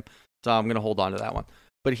lot of him. So I'm going to hold on to that one.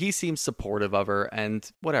 But he seems supportive of her and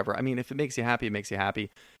whatever. I mean, if it makes you happy, it makes you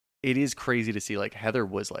happy. It is crazy to see, like, Heather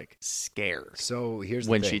was, like, scared. So here's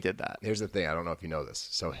the when thing. She did that. Here's the thing. I don't know if you know this.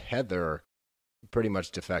 So Heather pretty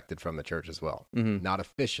much defected from the church as well. Mm-hmm. Not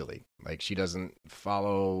officially. Like, she doesn't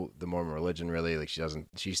follow the Mormon religion really. Like,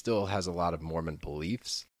 she still has a lot of Mormon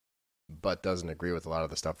beliefs, but doesn't agree with a lot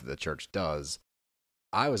of the stuff that the church does.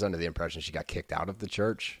 I was under the impression she got kicked out of the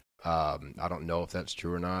church. I don't know if that's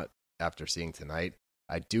true or not after seeing tonight.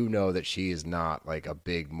 I do know that she is not like a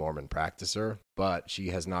big Mormon practicer, but she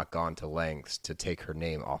has not gone to lengths to take her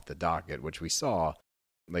name off the docket, which we saw,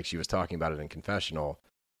 like she was talking about it in confessional,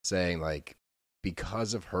 saying like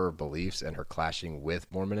because of her beliefs and her clashing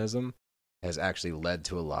with Mormonism has actually led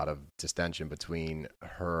to a lot of distension between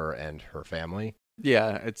her and her family.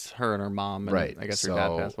 Yeah, it's her and her mom, and right. I guess her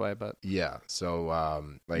dad passed away, but yeah. So,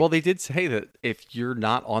 well, they did say that if you're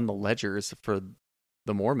not on the ledgers for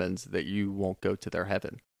the Mormons, that you won't go to their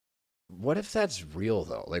heaven. What if that's real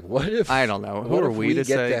though? Like, what if I don't know? Who are we to get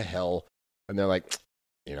say? to hell? And they're like,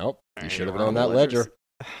 you should have been on that ledger.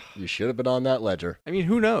 You should have been on that ledger. I mean,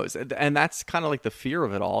 who knows? And that's kind of like the fear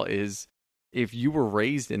of it all is if you were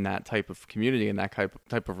raised in that type of community and that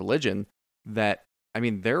type of religion, that, I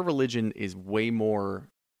mean, their religion is way more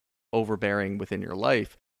overbearing within your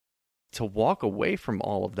life. To walk away from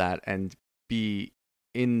all of that and be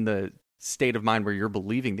in the state of mind where you're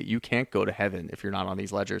believing that you can't go to heaven if you're not on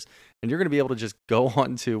these ledgers, and you're going to be able to just go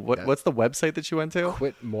on to what's the website that you went to?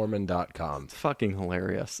 Quitmormon.com. It's fucking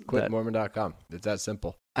hilarious. Quitmormon.com. It's that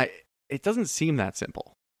simple. It doesn't seem that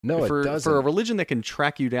simple. No, it doesn't. For a religion that can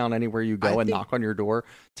track you down anywhere you go and knock on your door,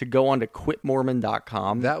 to go on to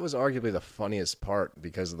quitmormon.com. That was arguably the funniest part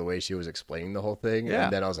because of the way she was explaining the whole thing. Yeah.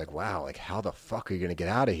 And then I was like, wow, like how the fuck are you going to get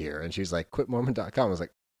out of here? And she's like, quitmormon.com. I was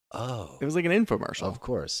like, oh. It was like an infomercial. Of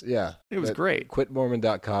course. Yeah. It was great.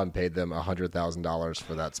 Quitmormon.com paid them $100,000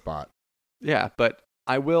 for that spot. Yeah, but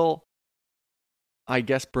I will, I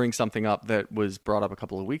guess, bring something up that was brought up a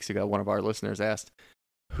couple of weeks ago. One of our listeners asked,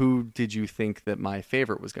 who did you think that my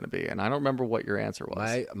favorite was going to be? And I don't remember what your answer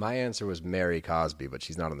was. My answer was Mary Cosby, but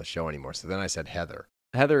she's not on the show anymore. So then I said Heather.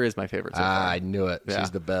 Heather is my favorite so far. I knew it. Yeah.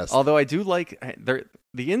 She's the best. Although I do like,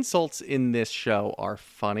 the insults in this show are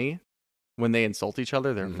funny. When they insult each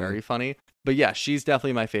other, they're very funny. But yeah, she's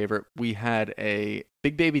definitely my favorite. We had a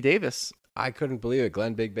Big Baby Davis. I couldn't believe it.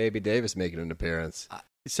 Glenn Big Baby Davis making an appearance.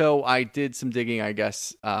 So I did some digging, I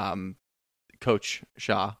guess. Coach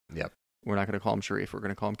Shaw. Yep. We're not going to call him Sharif. We're going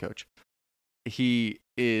to call him Coach. He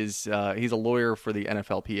is he's a lawyer for the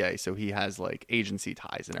NFLPA, so he has like agency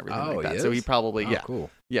ties and everything like that. So he probably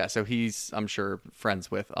cool. Yeah, so he's, I'm sure,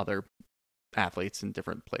 friends with other athletes in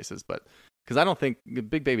different places, but because I don't think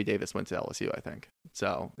Big Baby Davis went to LSU, I think.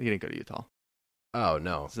 So he didn't go to Utah. Oh,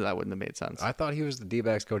 no. So that wouldn't have made sense. I thought he was the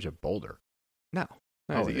D-backs coach at Boulder. No.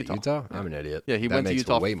 Oh, he's at Utah? Yeah. I'm an idiot. Yeah, he went to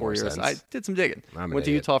Utah for 4 years. Sense. I did some digging. Went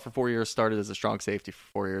to Utah for 4 years, started as a strong safety for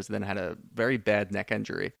 4 years, then had a very bad neck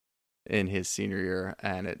injury in his senior year,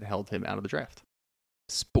 and it held him out of the draft.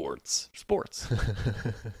 Sports.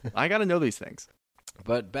 I got to know these things.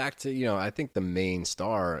 But back to, I think the main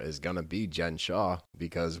star is going to be Jen Shaw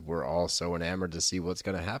because we're all so enamored to see what's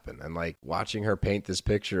going to happen. And like watching her paint this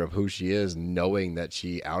picture of who she is, knowing that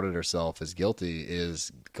she outed herself as guilty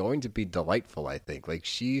is going to be delightful, I think. Like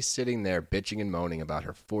she's sitting there bitching and moaning about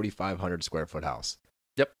her 4,500 square foot house.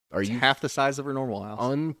 Yep. It's half the size of her normal house.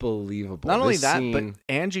 Unbelievable. Not only that, but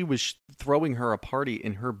Angie was throwing her a party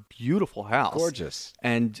in her beautiful house. Gorgeous.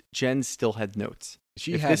 And Jen still had notes.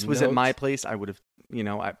 If this was at my place, I would have,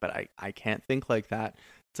 but I can't think like that.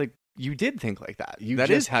 It's like, you did think like that. That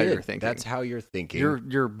is how you're thinking. That's how you're thinking.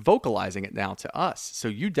 You're vocalizing it now to us. So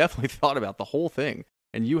you definitely thought about the whole thing.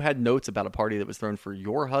 And you had notes about a party that was thrown for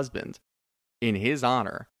your husband in his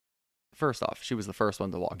honor. First off, she was the first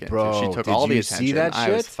one to walk in. Bro, she took all the attention. See that shit?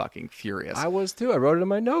 I was fucking furious. I was too. I wrote it in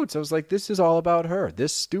my notes. I was like, this is all about her.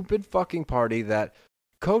 This stupid fucking party that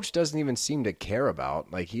Coach doesn't even seem to care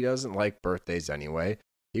about. Like, he doesn't like birthdays anyway.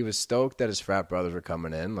 He was stoked that his frat brothers were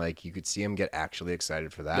coming in. Like, you could see him get actually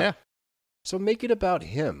excited for that. Yeah. So make it about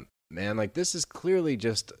him, man. Like, this is clearly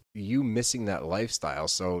just you missing that lifestyle.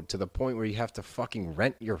 So to the point where you have to fucking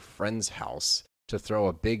rent your friend's house to throw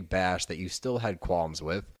a big bash that you still had qualms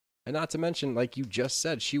with. And not to mention, like you just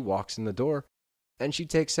said, she walks in the door and she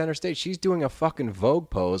takes center stage. She's doing a fucking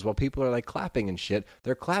Vogue pose while people are like clapping and shit.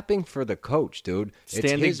 They're clapping for the coach, dude.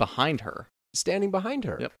 Standing behind her. Standing behind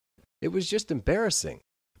her. Yep. It was just embarrassing.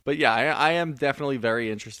 But yeah, I am definitely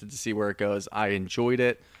very interested to see where it goes. I enjoyed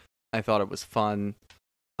it. I thought it was fun.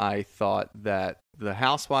 I thought that the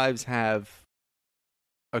housewives have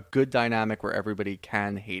a good dynamic where everybody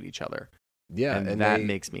can hate each other. Yeah, and that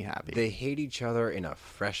makes me happy. They hate each other in a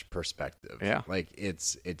fresh perspective. Yeah. Like,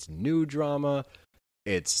 it's new drama.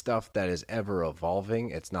 It's stuff that is ever evolving.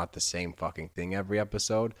 It's not the same fucking thing every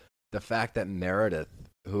episode. The fact that Meredith,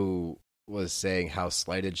 who was saying how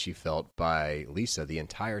slighted she felt by Lisa the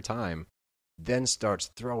entire time, then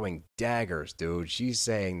starts throwing daggers, dude. She's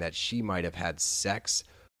saying that she might have had sex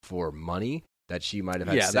for money, that she might have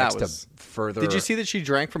had Yeah, sex that was... to further. Did you see that she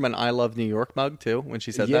drank from an I Love New York mug too when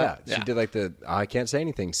she said that? Yeah, she did like the I can't say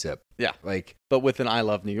anything sip. Yeah, like, but with an I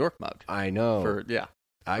Love New York mug. I know.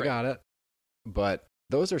 I Right. got it. But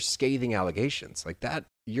those are scathing allegations. Like that,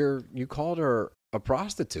 you called her a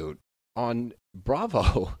prostitute on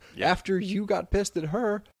Bravo after you got pissed at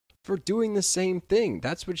her for doing the same thing.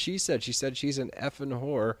 That's what she said. She said she's an effing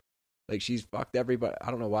whore. Like, she's fucked everybody.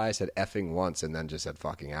 I don't know why I said effing once and then just said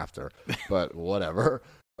fucking after, but whatever.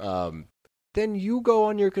 Then you go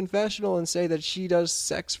on your confessional and say that she does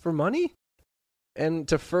sex for money and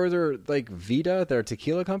to further, like, Vita, their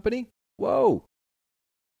tequila company. Whoa.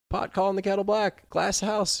 Pot calling the kettle black. Glass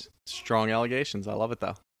house. Strong allegations. I love it,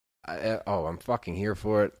 though. I'm fucking here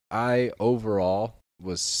for it. I overall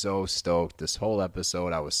was so stoked this whole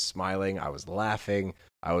episode. I was smiling. I was laughing.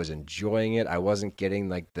 I was enjoying it. I wasn't getting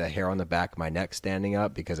like the hair on the back of my neck standing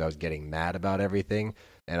up because I was getting mad about everything.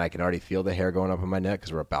 And I can already feel the hair going up on my neck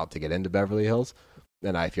because we're about to get into Beverly Hills.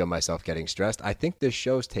 And I feel myself getting stressed. I think this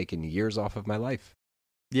show's taken years off of my life.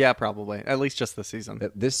 Yeah, probably. At least just this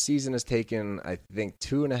season. This season has taken, I think,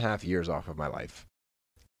 2.5 years off of my life.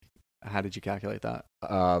 How did you calculate that?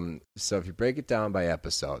 So if you break it down by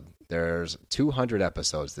episode, there's 200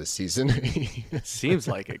 episodes this season. It seems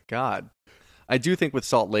like it. God. I do think with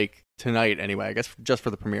Salt Lake tonight, anyway, I guess just for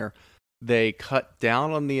the premiere, they cut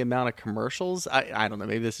down on the amount of commercials. I don't know.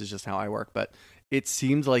 Maybe this is just how I work, but it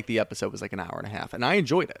seems like the episode was like an hour and a half, and I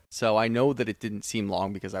enjoyed it. So I know that it didn't seem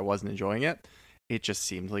long because I wasn't enjoying it. It just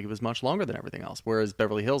seemed like it was much longer than everything else. Whereas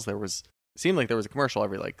Beverly Hills, seemed like there was a commercial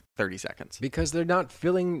every like 30 seconds. Because they're not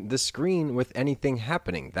filling the screen with anything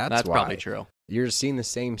happening. That's why. Probably true. You're seeing the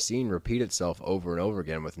same scene repeat itself over and over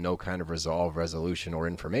again with no kind of resolution, or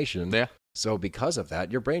information. Yeah. So because of that,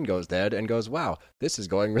 your brain goes dead and goes, wow, this is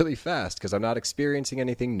going really fast because I'm not experiencing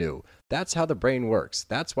anything new. That's how the brain works.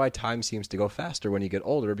 That's why time seems to go faster when you get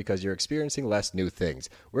older, because you're experiencing less new things.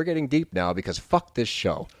 We're getting deep now because fuck this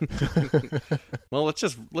show. Well, let's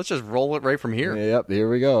just roll it right from here. Yep, here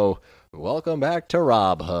we go. Welcome back to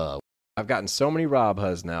RHOBH. I've gotten so many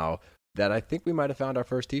RHOBHs now that I think we might have found our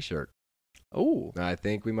first t-shirt. Oh, I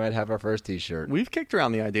think we might have our first t-shirt. We've kicked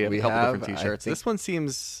around the idea of a couple different t-shirts. This one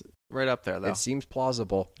seems right up there, though. It seems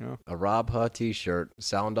plausible. Yeah. A RHOBH t-shirt.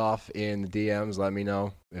 Sound off in the DMs. Let me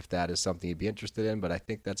know if that is something you'd be interested in, but I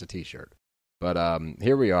think that's a t-shirt. But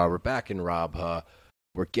here we are. We're back in RHOBH.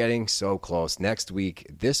 We're getting so close. Next week,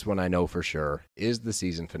 this one I know for sure, is the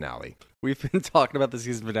season finale. We've been talking about the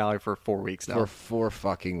season finale for 4 weeks now. For 4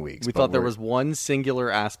 fucking weeks. We thought there was one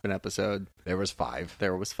singular Aspen episode. There was 5.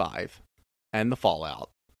 There was 5. And the Fallout.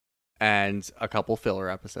 And a couple filler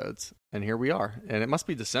episodes. And here we are. And it must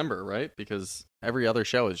be December, right? Because every other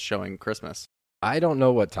show is showing Christmas. I don't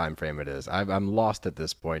know what time frame it is. I'm lost at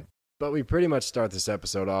this point. But we pretty much start this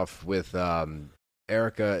episode off with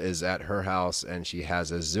Erica is at her house and she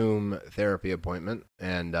has a Zoom therapy appointment.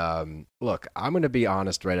 And look, I'm going to be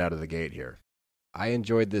honest right out of the gate here. I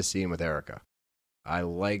enjoyed this scene with Erica. I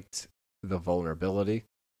liked the vulnerability.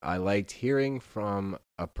 I liked hearing from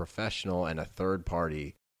a professional and a third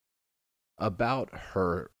party about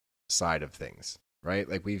her side of things, right?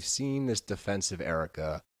 Like, we've seen this defensive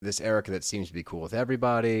Erica, this Erica that seems to be cool with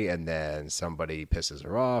everybody, and then somebody pisses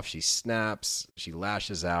her off, she snaps, she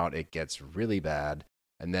lashes out, it gets really bad,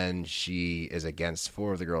 and then she is against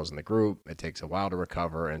 4 of the girls in the group. It takes a while to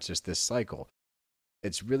recover, and it's just this cycle.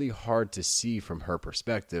 It's really hard to see from her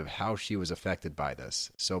perspective how she was affected by this.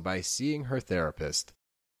 So by seeing her therapist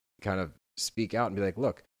kind of speak out and be like,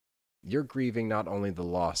 look, you're grieving not only the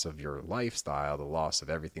loss of your lifestyle, the loss of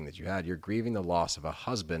everything that you had, you're grieving the loss of a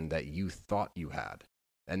husband that you thought you had.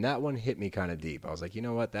 And that one hit me kind of deep. I was like, you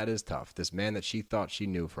know what? That is tough. This man that she thought she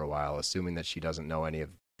knew for a while, assuming that she doesn't know any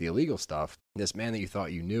of the illegal stuff, this man that you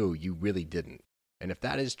thought you knew, you really didn't. And if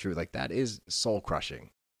that is true, like, that is soul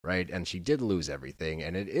crushing, right? And she did lose everything.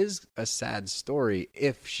 And it is a sad story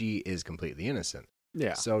if she is completely innocent.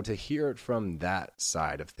 Yeah. So to hear it from that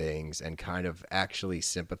side of things and kind of actually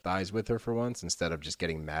sympathize with her for once, instead of just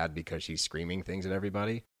getting mad because she's screaming things at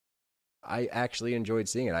everybody, I actually enjoyed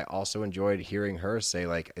seeing it. I also enjoyed hearing her say,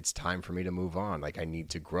 like, it's time for me to move on. Like, I need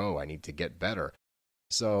to grow. I need to get better.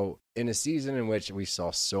 So in a season in which we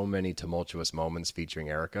saw so many tumultuous moments featuring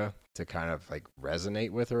Erica, to kind of like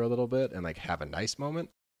resonate with her a little bit and like have a nice moment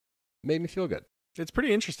made me feel good. It's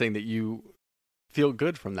pretty interesting that you feel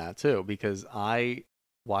good from that too, because I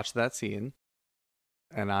watched that scene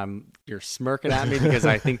and you're smirking at me because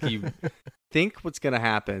I think you think what's going to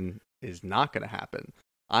happen is not going to happen.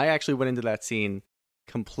 I actually went into that scene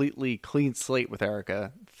completely clean slate with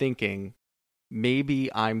Erica, thinking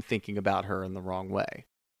maybe I'm thinking about her in the wrong way.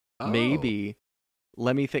 Oh. Maybe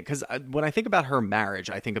let me think, because when I think about her marriage,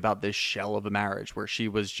 I think about this shell of a marriage where she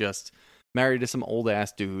was just married to some old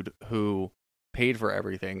ass dude who paid for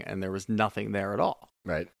everything and there was nothing there at all.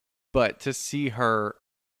 Right. But to see her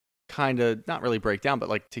kind of not really break down, but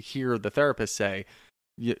like to hear the therapist say,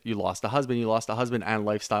 you lost a husband and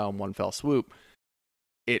lifestyle in one fell swoop,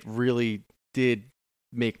 it really did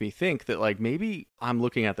make me think that like maybe I'm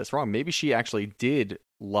looking at this wrong. Maybe she actually did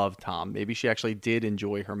love Tom. Maybe she actually did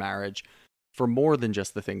enjoy her marriage for more than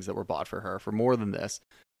just the things that were bought for her, for more than this.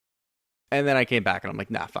 And then I came back and I'm like,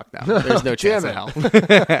 nah, fuck no. There's no chance in hell.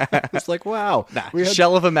 It's like, wow. Nah,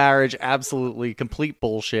 shell of a marriage, absolutely complete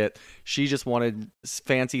bullshit. She just wanted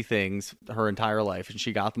fancy things her entire life, and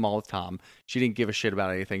she got them all with Tom. She didn't give a shit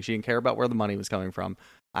about anything. She didn't care about where the money was coming from.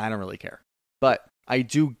 I don't really care. But I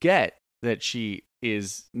do get that she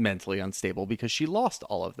is mentally unstable because she lost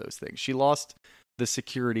all of those things. She lost the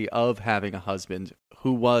security of having a husband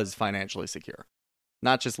who was financially secure.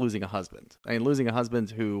 Not just losing a husband. I mean, losing a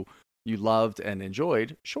husband who you loved and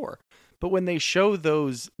enjoyed, sure. But when they show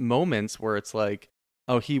those moments where it's like,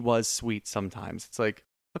 oh, he was sweet sometimes, it's like,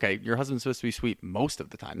 okay, your husband's supposed to be sweet most of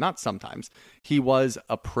the time, not sometimes. He was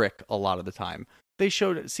a prick a lot of the time. They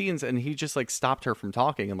showed scenes and he just like stopped her from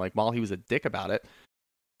talking, and like while he was a dick about it,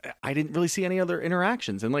 I didn't really see any other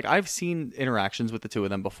interactions. And like I've seen interactions with the two of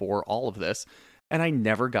them before all of this, and I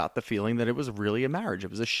never got the feeling that it was really a marriage. It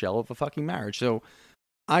was a shell of a fucking marriage. So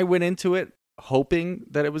I went into it hoping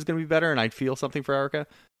that it was going to be better and I'd feel something for Erica,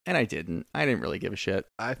 and I didn't. I didn't really give a shit.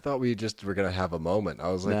 I thought we just were going to have a moment.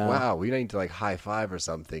 I was like, wow, we need to like high five or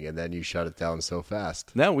something, and then you shut it down so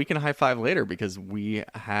fast. No, we can high five later because we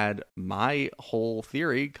had my whole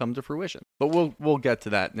theory come to fruition. But we'll get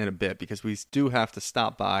to that in a bit because we do have to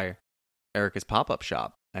stop by Erica's pop-up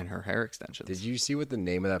shop and her hair extensions. Did you see what the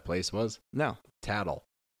name of that place was? No. Tattle.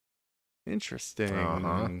 Interesting.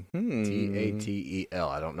 Tatel.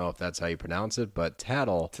 I don't know if that's how you pronounce it, but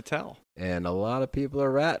Tattle. To tell. And a lot of people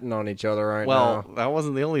are ratting on each other right now. Well, that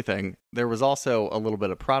wasn't the only thing. There was also a little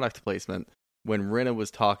bit of product placement when Rinna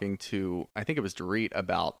was talking to, I think it was Dorit,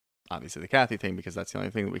 about obviously the Kathy thing, because that's the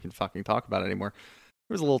only thing that we can fucking talk about anymore.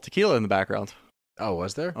 There was a little tequila in the background. Oh,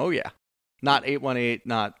 was there? Oh, yeah. Not 818,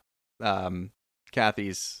 not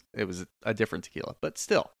Kathy's. It was a different tequila, but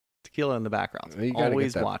still. Tequila in the background.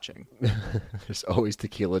 Always watching. There's always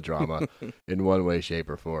tequila drama in one way, shape,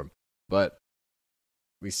 or form. But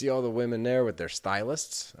we see all the women there with their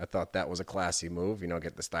stylists. I thought that was a classy move,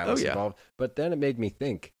 get the stylists involved. But then it made me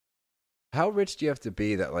think, how rich do you have to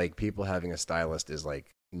be that like people having a stylist is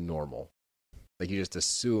like normal? Like you just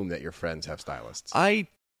assume that your friends have stylists.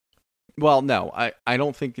 Well, no, I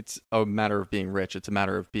don't think it's a matter of being rich. It's a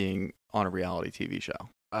matter of being on a reality TV show.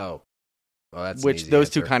 Oh. Well, that's which those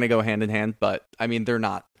two kind of go hand in hand, but I mean, they're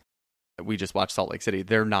not. We just watched Salt Lake City.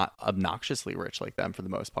 They're not obnoxiously rich like them for the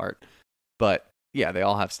most part. But yeah, they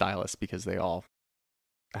all have stylists because they all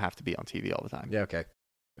have to be on TV all the time. Yeah, okay.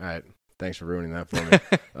 All right. Thanks for ruining that for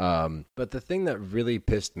me. But the thing that really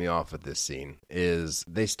pissed me off with this scene is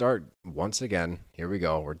they start, once again, here we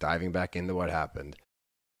go. We're diving back into what happened.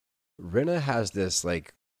 Rinna has this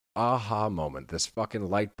like aha moment, this fucking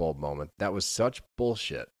light bulb moment. That was such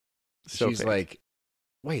bullshit. So she's fake. Like,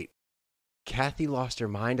 wait, Kathy lost her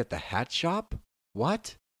mind at the hat shop?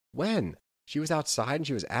 What? When? She was outside and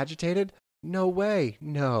she was agitated? No way.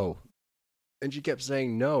 No. And she kept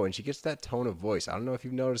saying no, and she gets that tone of voice. I don't know if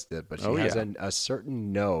you've noticed it, but she has a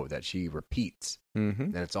certain no that she repeats. Mm-hmm.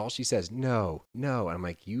 And it's all she says, no, no. And I'm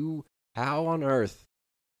like, how on earth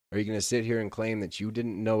are you going to sit here and claim that you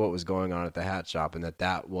didn't know what was going on at the hat shop and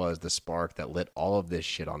that was the spark that lit all of this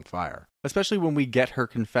shit on fire? Especially when we get her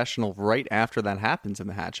confessional right after that happens in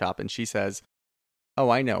the hat shop, and she says,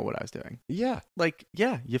 oh, I know what I was doing. Yeah. Like,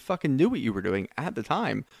 yeah, you fucking knew what you were doing at the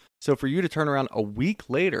time. So for you to turn around a week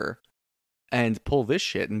later and pull this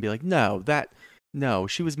shit and be like, no,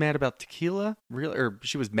 she was mad about tequila? Really? Or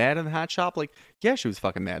she was mad in the hat shop? Like, yeah, she was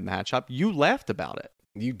fucking mad in the hat shop. You laughed about it.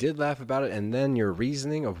 You did laugh about it, and then your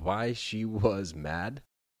reasoning of why she was mad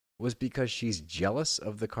was because she's jealous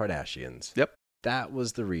of the Kardashians. Yep. That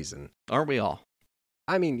was the reason. Aren't we all?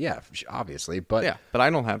 I mean, yeah, obviously, but... Yeah, but I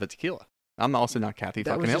don't have a tequila. I'm also not Kathy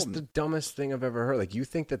fucking Hilton. That was just the dumbest thing I've ever heard. Like, you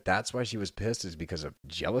think that that's why she was pissed is because of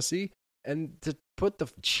jealousy? And to put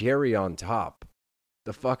the cherry on top,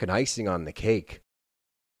 the fucking icing on the cake,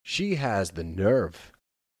 she has the nerve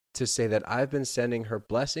to say that I've been sending her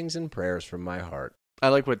blessings and prayers from my heart. I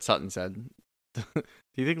like what Sutton said. Do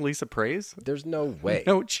you think Lisa prays? There's no way.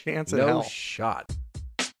 No chance in hell. No shot.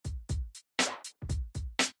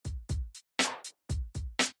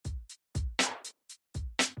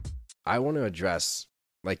 I want to address,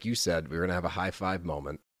 like you said, we're going to have a high five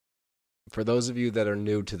moment for those of you that are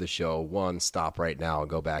new to the show, one, stop right now and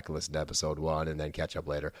go back and listen to episode 1 and then catch up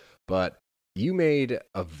later. But you made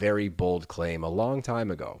a very bold claim a long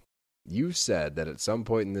time ago. You said that at some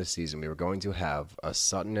point in this season, we were going to have a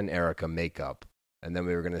Sutton and Erica makeup, and then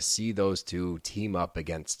we were going to see those two team up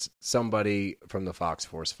against somebody from the Fox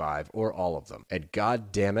Force 5 or all of them. And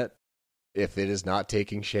God damn it, if it is not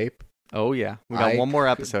taking shape. Oh, yeah. We got one more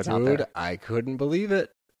episode out there. Dude, I couldn't believe it.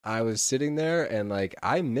 I was sitting there and, like,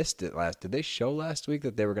 I missed it Did they show last week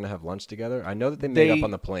that they were going to have lunch together? I know that they made up on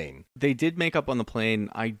the plane. They did make up on the plane.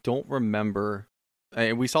 I don't remember.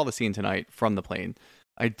 We saw the scene tonight from the plane.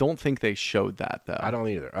 I don't think they showed that, though. I don't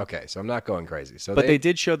either. Okay, so I'm not going crazy. But they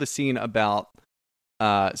did show the scene about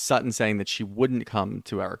Sutton saying that she wouldn't come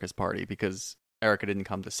to Erica's party because Erica didn't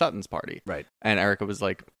come to Sutton's party. Right. And Erica was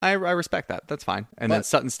like, I respect that. That's fine. And then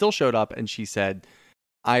Sutton still showed up and she said,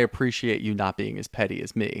 I appreciate you not being as petty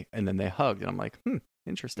as me. And then they hugged. And I'm like,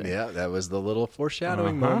 interesting. Yeah, that was the little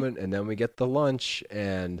foreshadowing moment. And then we get the lunch.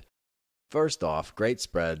 And first off, great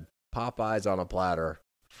spread. Popeyes on a platter.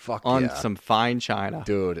 Fuck on yeah. some fine china.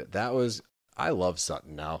 Dude, I love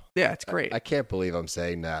Sutton now. Yeah, it's great. I can't believe I'm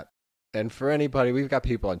saying that. And for anybody, we've got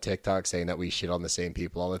people on TikTok saying that we shit on the same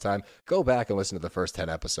people all the time. Go back and listen to the first 10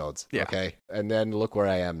 episodes. Yeah. Okay. And then look where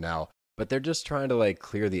I am now. But they're just trying to like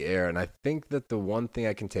clear the air. And I think that the one thing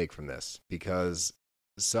I can take from this, because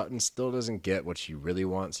Sutton still doesn't get what she really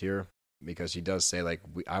wants here, because she does say, like,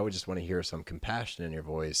 I would just want to hear some compassion in your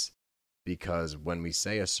voice, because when we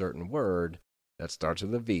say a certain word that starts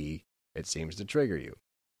with a V, it seems to trigger you.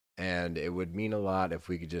 And it would mean a lot if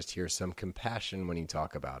we could just hear some compassion when you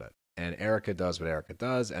talk about it. And Erica does what Erica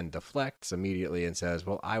does and deflects immediately and says,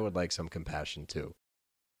 well, I would like some compassion too.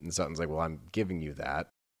 And Sutton's like, well, I'm giving you that.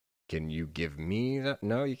 Can you give me that?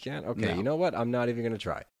 No, you can't? Okay, No. You know what? I'm not even going to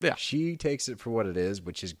try. Yeah. She takes it for what it is,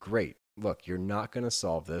 which is great. Look, you're not going to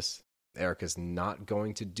solve this. Erica's not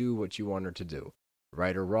going to do what you want her to do.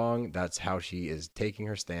 Right or wrong, that's how she is taking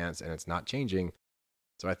her stance, and it's not changing.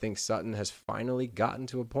 So I think Sutton has finally gotten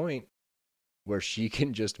to a point where she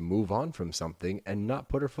can just move on from something and not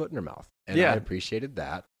put her foot in her mouth. And I appreciated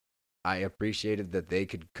that. I appreciated that they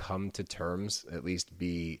could come to terms, at least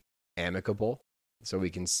be amicable. So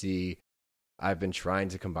we can see, I've been trying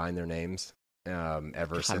to combine their names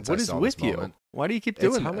ever since I saw this moment. Why do you keep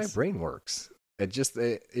doing this? It's how my brain works. It just,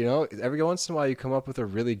 every once in a while you come up with a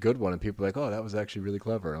really good one and people are like, oh, that was actually really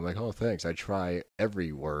clever. I'm like, oh, thanks. I try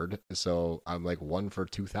every word. So I'm like 1 for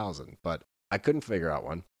 2,000, but I couldn't figure out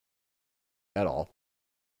one at all.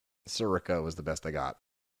 Sirica was the best I got,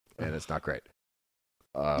 and it's not great.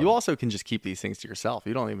 You also can just keep these things to yourself.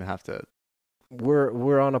 You don't even have to.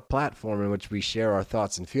 We're on a platform in which we share our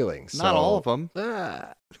thoughts and feelings. Not all of them.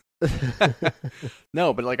 Ah.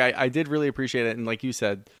 No, but like I did really appreciate it. And like you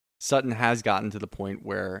said, Sutton has gotten to the point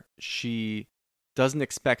where she doesn't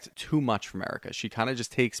expect too much from Erica. She kind of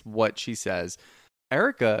just takes what she says.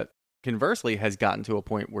 Erica, conversely, has gotten to a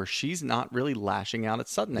point where she's not really lashing out at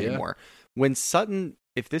Sutton anymore. When Sutton,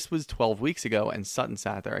 if this was 12 weeks ago and Sutton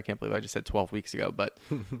sat there, I can't believe I just said 12 weeks ago, but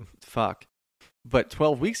fuck. But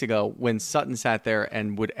 12 weeks ago, when Sutton sat there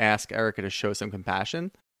and would ask Erica to show some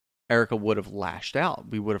compassion, Erica would have lashed out.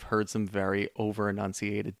 We would have heard some very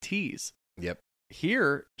over-enunciated tease. Yep.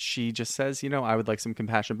 Here, she just says, I would like some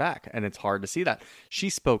compassion back. And it's hard to see that. She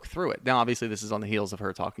spoke through it. Now, obviously, this is on the heels of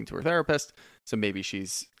her talking to her therapist. So maybe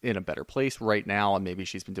she's in a better place right now. And maybe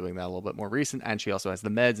she's been doing that a little bit more recent. And she also has the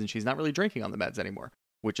meds. And she's not really drinking on the meds anymore,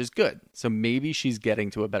 which is good. So maybe she's getting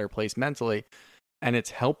to a better place mentally. And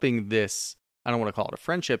it's helping this, I don't want to call it a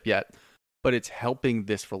friendship yet, but it's helping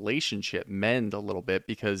this relationship mend a little bit,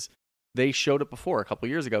 because they showed it before a couple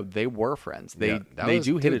years ago. They were friends. They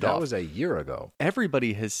do hit it off. That was a year ago.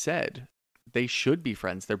 Everybody has said they should be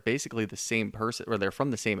friends. They're basically the same person, or they're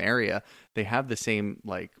from the same area. They have the same,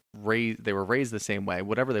 they were raised the same way,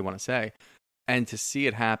 whatever they want to say. And to see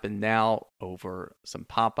it happen now over some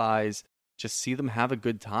Popeyes, just see them have a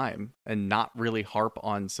good time and not really harp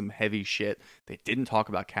on some heavy shit. They didn't talk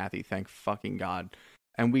about Kathy, thank fucking God.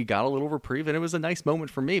 And we got a little reprieve, and it was a nice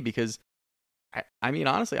moment for me, because I mean,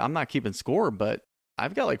 honestly, I'm not keeping score, but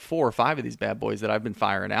I've got like 4 or 5 of these bad boys that I've been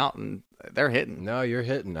firing out, and they're hitting. No, you're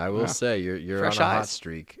hitting. I will say you're Fresh on a eyes. hot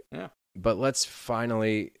streak. Yeah. But let's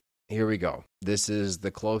finally, here we go. This is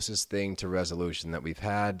the closest thing to resolution that we've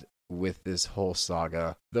had with this whole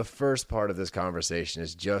saga. The first part of this conversation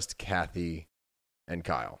is just Kathy and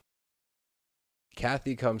Kyle.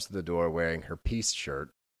 Kathy comes to the door wearing her peace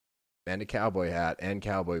shirt and a cowboy hat and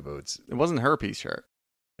cowboy boots. It wasn't her piece shirt.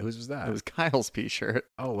 Whose was that? It was Kyle's P-shirt.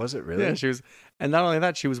 Oh, was it really? Yeah, she was, and not only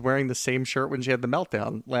that, she was wearing the same shirt when she had the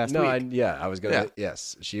meltdown last week. I was gonna. Yeah.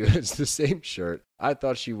 Yes, she was the same shirt. I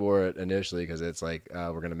thought she wore it initially because it's like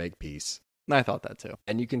we're gonna make peace. I thought that too.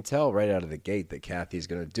 And you can tell right out of the gate that Kathy's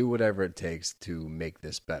gonna do whatever it takes to make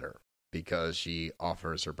this better because she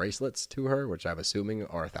offers her bracelets to her, which I'm assuming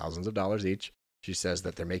are thousands of dollars each. She says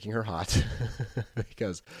that they're making her hot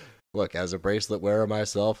because, look, as a bracelet wearer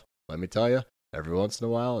myself, let me tell you. Every once in a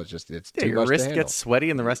while, it's too much to handle. Your wrist gets sweaty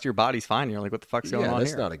and the rest of your body's fine. You're like, what the fuck's going on here?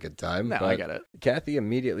 That's not a good time. No, I get it. Kathy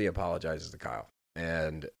immediately apologizes to Kyle.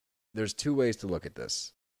 And there's two ways to look at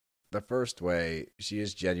this. The first way, she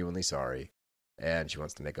is genuinely sorry. And she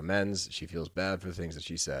wants to make amends. She feels bad for the things that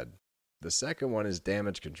she said. The second one is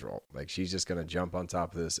damage control. Like, she's just going to jump on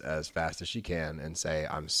top of this as fast as she can and say,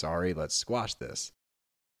 I'm sorry, let's squash this.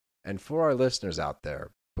 And for our listeners out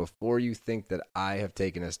there, before you think that I have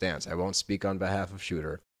taken a stance, I won't speak on behalf of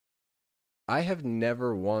Shooter. I have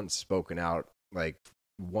never once spoken out like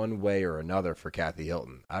one way or another for Kathy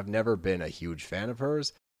Hilton. I've never been a huge fan of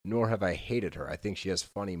hers, nor have I hated her. I think she has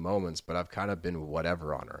funny moments, but I've kind of been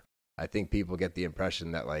whatever on her. I think people get the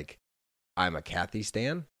impression that like I'm a Kathy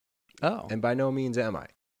stan. Oh. And by no means am I.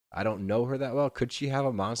 I don't know her that well. Could she have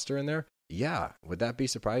a monster in there? Yeah. Would that be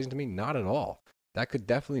surprising to me? Not at all. That could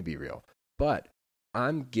definitely be real. But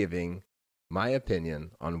I'm giving my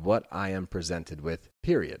opinion on what I am presented with,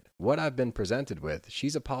 period. What I've been presented with,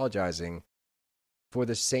 she's apologizing for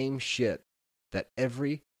the same shit that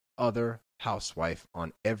every other housewife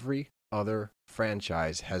on every other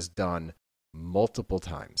franchise has done multiple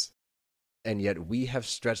times. And yet we have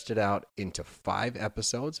stretched it out into 5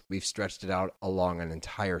 episodes. We've stretched it out along an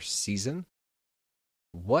entire season.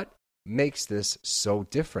 What makes this so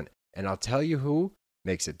different? And I'll tell you who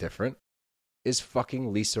makes it different. Is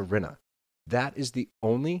fucking Lisa Rinna. That is the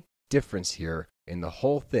only difference here in the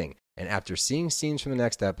whole thing. And after seeing scenes from the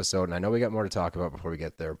next episode, and I know we got more to talk about before we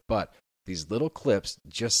get there, but these little clips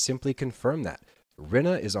just simply confirm that.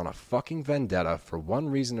 Rinna is on a fucking vendetta for one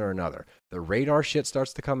reason or another. The radar shit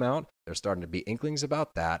starts to come out. There's starting to be inklings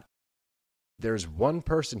about that. There's one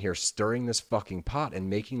person here stirring this fucking pot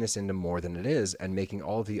and making this into more than it is and making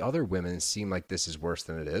all the other women seem like this is worse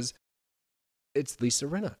than it is. It's Lisa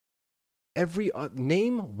Rinna.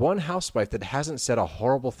 Name one housewife that hasn't said a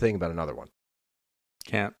horrible thing about another one.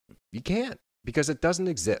 Can't. You can't, because it doesn't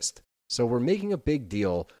exist. So we're making a big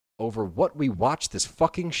deal over what we watch this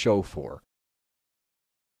fucking show for.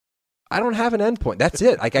 I don't have an endpoint. That's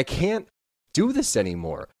it. Like, I can't do this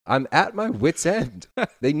anymore. I'm at my wit's end.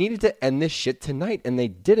 They needed to end this shit tonight, and they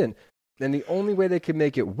didn't. And the only way they could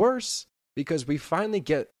make it worse, because we finally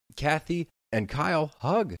get Kathy and Kyle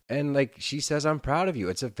hug. And like she says, I'm proud of you.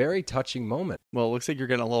 It's a very touching moment. Well, it looks like you're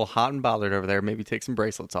getting a little hot and bothered over there. Maybe take some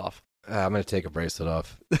bracelets off. I'm going to take a bracelet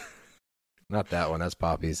off. Not that one. That's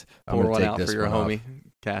Poppy's. I'm Pour going to one take out this for your one homie,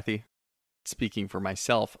 off. Kathy. Speaking for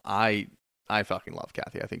myself, I fucking love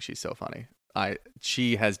Kathy. I think she's so funny.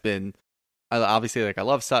 She has been, obviously, like, I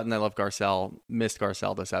love Sutton. I love Garcelle. Missed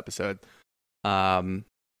Garcelle this episode. And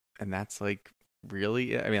that's like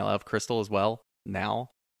really, I mean, I love Crystal as well now,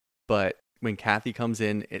 but when Kathy comes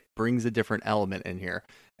in, it brings a different element in here.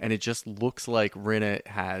 And it just looks like Rinna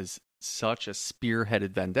has such a spearheaded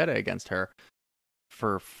vendetta against her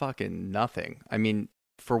for fucking nothing. I mean,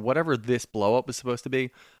 for whatever this blow up was supposed to be,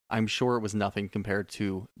 I'm sure it was nothing compared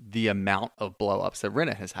to the amount of blow ups that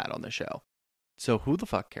Rinna has had on the show. So who the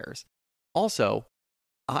fuck cares? Also,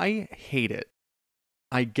 I hate it.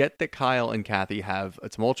 I get that Kyle and Kathy have a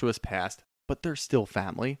tumultuous past, but they're still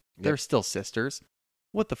family. Yep. They're still sisters.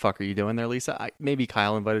 What the fuck are you doing there, Lisa? Maybe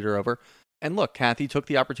Kyle invited her over. And look, Kathy took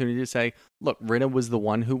the opportunity to say, look, Rinna was the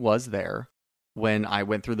one who was there when I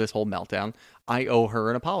went through this whole meltdown. I owe her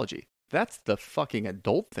an apology. That's the fucking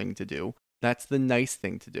adult thing to do. That's the nice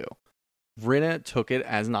thing to do. Rinna took it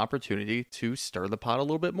as an opportunity to stir the pot a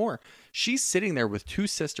little bit more. She's sitting there with 2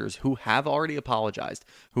 sisters who have already apologized,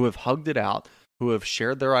 who have hugged it out, who have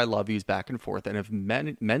shared their I love yous back and forth and have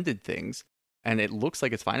mended things. And it looks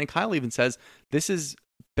like it's fine. And Kyle even says, this is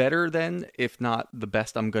better than, if not the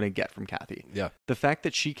best I'm going to get from Kathy. Yeah. The fact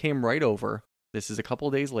that she came right over, this is a couple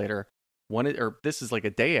of days later, this is like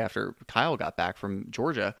a day after Kyle got back from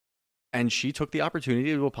Georgia, and she took the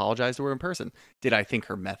opportunity to apologize to her in person. Did I think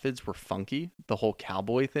her methods were funky? The whole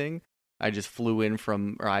cowboy thing? I just rode in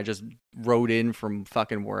from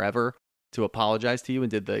fucking wherever to apologize to you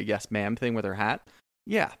and did the yes ma'am thing with her hat.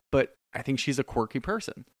 Yeah, but I think she's a quirky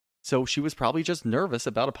person. So she was probably just nervous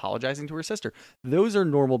about apologizing to her sister. Those are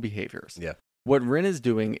normal behaviors. Yeah. What Rinna's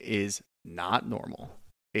doing is not normal.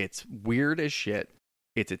 It's weird as shit.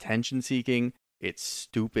 It's attention seeking. It's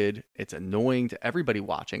stupid. It's annoying to everybody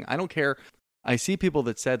watching. I don't care. I see people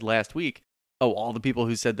that said last week, oh, all the people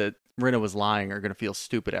who said that Rinna was lying are going to feel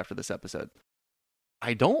stupid after this episode.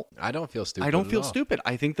 I don't feel stupid. I don't feel stupid.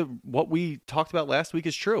 I think that what we talked about last week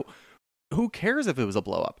is true. Who cares if it was a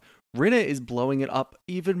blow up? Rinna is blowing it up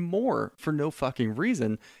even more for no fucking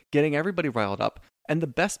reason, getting everybody riled up. And the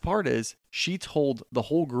best part is she told the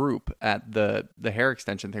whole group at the hair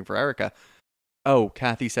extension thing for Erica, oh,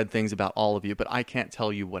 Kathy said things about all of you, but I can't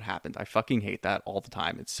tell you what happened. I fucking hate that all the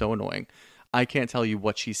time. It's so annoying. I can't tell you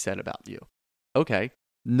what she said about you. Okay.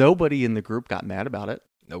 Nobody in the group got mad about it.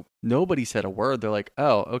 Nope. Nobody said a word. They're like,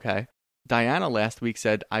 oh, okay. Diana last week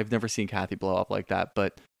said, I've never seen Kathy blow up like that,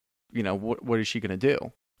 but, you know, what is she going to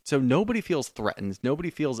do? So nobody feels threatened. Nobody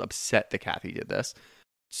feels upset that Kathy did this.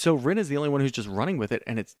 So Rinna's the only one who's just running with it,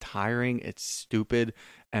 and it's tiring. It's stupid.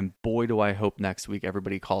 And boy, do I hope next week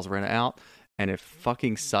everybody calls Rinna out. And if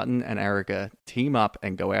fucking Sutton and Erica team up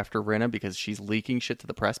and go after Rinna because she's leaking shit to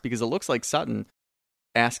the press, because it looks like Sutton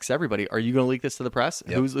asks everybody, are you going to leak this to the press?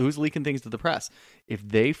 Yep. Who's leaking things to the press? If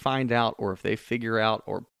they find out, or if they figure out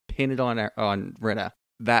or pin it on Rinna,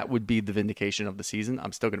 that would be the vindication of the season.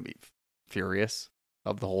 I'm still going to be furious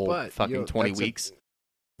of the whole fucking 20 weeks.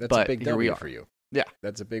 That's a big W for you. Yeah.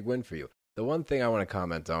 That's a big win for you. The one thing I want to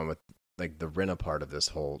comment on with like the Rinna part of this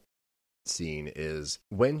whole scene is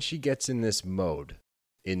when she gets in this mode,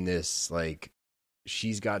 in this like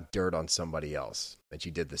she's got dirt on somebody else, and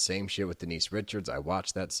she did the same shit with Denise Richards. I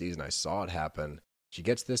watched that season. I saw it happen. She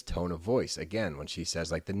gets this tone of voice again when she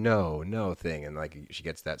says like the no thing, and like she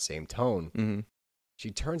gets that same tone. Mm-hmm.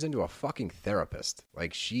 She turns into a fucking therapist.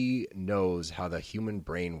 Like she knows how the human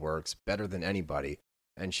brain works better than anybody.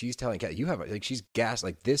 And she's telling Kat, you have like she's gas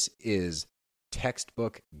like this is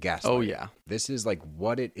textbook gaslighting. Oh yeah. This is like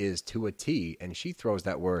what it is to a T. And she throws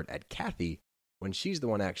that word at Kathy when she's the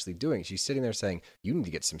one actually doing it. She's sitting there saying, you need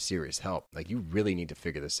to get some serious help. Like you really need to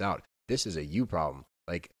figure this out. This is a you problem.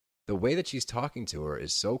 Like the way that she's talking to her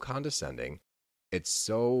is so condescending.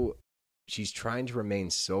 She's trying to remain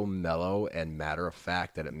so mellow and matter of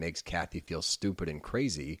fact that it makes Kathy feel stupid and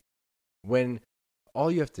crazy when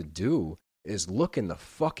all you have to do is look in the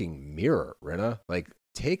fucking mirror, Rinna. Like,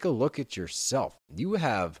 take a look at yourself. You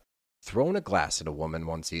have thrown a glass at a woman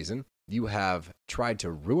one season. You have tried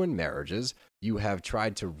to ruin marriages. You have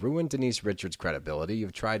tried to ruin Denise Richards' credibility.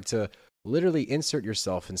 You've tried to literally insert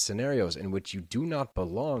yourself in scenarios in which you do not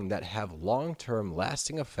belong that have long-term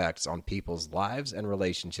lasting effects on people's lives and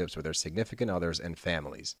relationships with their significant others and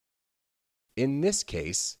families. In this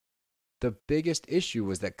case, the biggest issue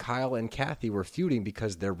was that Kyle and Kathy were feuding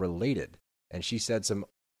because they're related. And she said some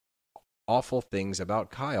awful things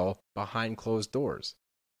about Kyle behind closed doors.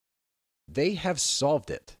 They have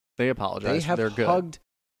solved it. They apologized. They have They're hugged. Good.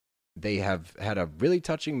 They have had a really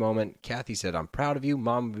touching moment. Kathy said, I'm proud of you.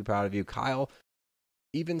 Mom will be proud of you. Kyle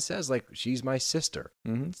even says, like, she's my sister.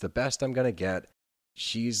 Mm-hmm. It's the best I'm going to get.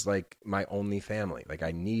 She's like my only family. Like,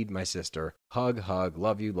 I need my sister. Hug,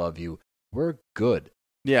 love you. We're good.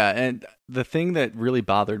 Yeah, and the thing that really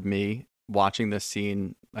bothered me watching this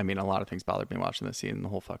scene, I mean, a lot of things bothered me watching this scene in the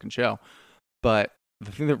whole fucking show, but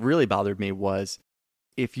the thing that really bothered me was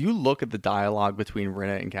if you look at the dialogue between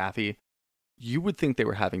Rinna and Kathy, you would think they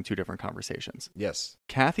were having two different conversations. Yes.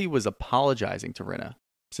 Kathy was apologizing to Rinna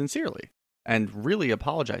sincerely and really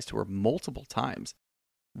apologized to her multiple times.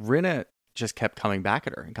 Rinna just kept coming back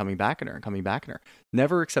at her and coming back at her and coming back at her.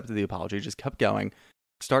 Never accepted the apology, just kept going.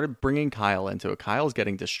 Started bringing Kyle into it. Kyle's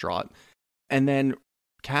getting distraught. And then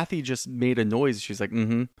Kathy just made a noise. She's like,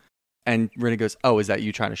 mm-hmm. And Rinna goes, oh, is that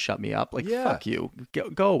you trying to shut me up? Like, yeah. Fuck you.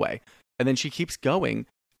 Go away. And then she keeps going.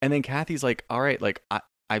 And then Kathy's like, all right, like,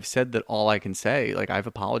 I've said that all I can say. Like, I've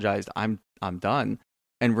apologized. I'm done.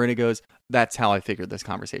 And Rinna goes, that's how I figured this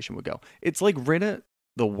conversation would go. It's like Rinna,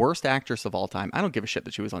 the worst actress of all time. I don't give a shit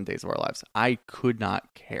that she was on Days of Our Lives. I could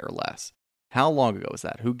not care less. How long ago was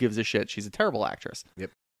that? Who gives a shit? She's a terrible actress.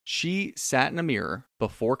 Yep. She sat in a mirror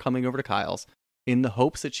before coming over to Kyle's in the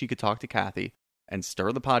hopes that she could talk to Kathy and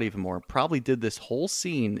stir the pot even more. Probably did this whole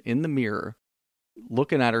scene in the mirror,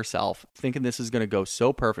 looking at herself, thinking this is going to go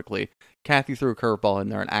so perfectly. Kathy threw a curveball in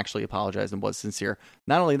there and actually apologized and was sincere.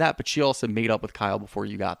 Not only that, but she also made up with Kyle before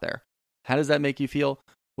you got there. How does that make you feel?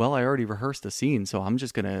 Well, I already rehearsed the scene, so I'm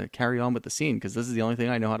just going to carry on with the scene because this is the only thing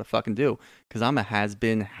I know how to fucking do because I'm a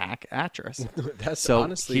has-been hack actress. So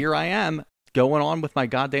honestly, here I am going on with my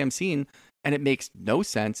goddamn scene, and it makes no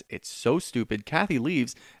sense. It's so stupid. Kathy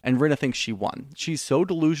leaves, and Rinna thinks she won. She's so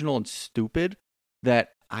delusional and stupid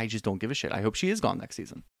that I just don't give a shit. I hope she is gone next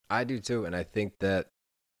season. I do too, and I think that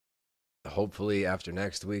hopefully after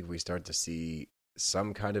next week we start to see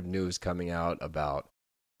some kind of news coming out about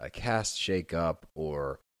a cast shakeup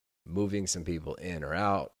or moving some people in or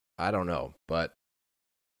out. I don't know, but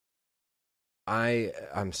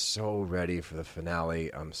I'm so ready for the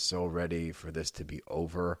finale. I'm so ready for this to be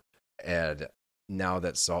over. And now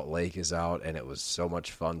that Salt Lake is out and it was so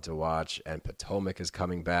much fun to watch, and Potomac is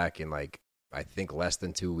coming back in like, I think less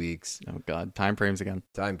than 2 weeks. Oh God, time frames again.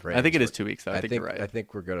 Time frames. I think it is 2 weeks though. I think you're right. I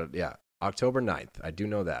think we're gonna, October 9th. I do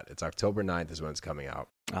know that. It's October 9th is when it's coming out.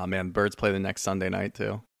 Oh man, Birds play the next Sunday night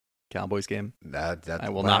too. Cowboys game. I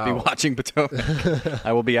will not be watching Potomac.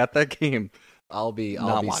 I will be at that game. I'll be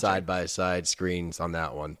side by side screens on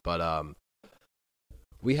that one. But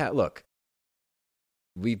we've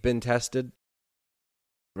been tested,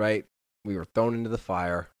 right? We were thrown into the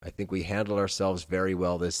fire. I think we handled ourselves very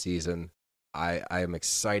well this season. I am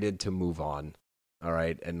excited to move on. All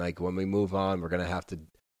right. And like when we move on, we're going to have to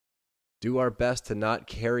do our best to not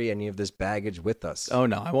carry any of this baggage with us. Oh,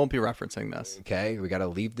 no, I won't be referencing this. Okay. We got to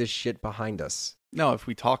leave this shit behind us. No, if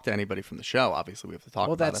we talk to anybody from the show, obviously we have to talk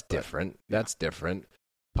about it. Well, that's different. That's different.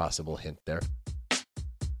 Possible hint there.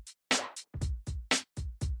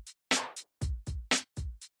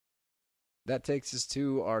 That takes us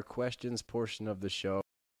to our questions portion of the show.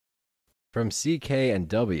 From CK and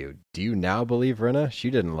W, do you now believe Rinna? She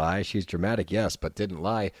didn't lie. She's dramatic, yes, but didn't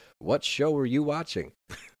lie. What show were you watching?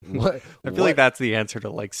 I feel like that's the answer to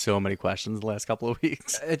like so many questions the last couple of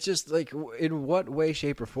weeks. It's just like, in what way,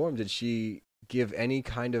 shape, or form did she give any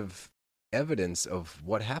kind of evidence of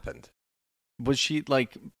what happened? Was she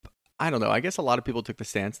like, I don't know. I guess a lot of people took the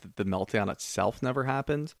stance that the meltdown itself never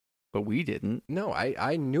happened, but we didn't. No,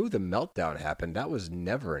 I knew the meltdown happened. That was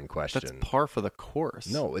never in question. That's par for the course.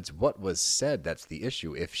 No, it's what was said that's the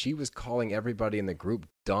issue. If she was calling everybody in the group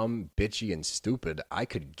dumb, bitchy, and stupid, I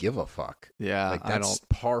could give a fuck. Yeah, like that's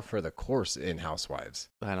par for the course in Housewives.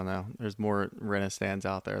 I don't know. There's more Rinna stands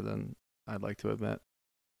out there than I'd like to admit.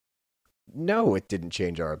 No, it didn't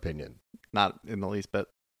change our opinion. Not in the least bit.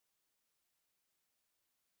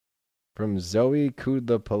 From Zoe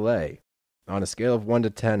Kudla-Pillay. On a scale of 1 to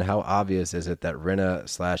 10, how obvious is it that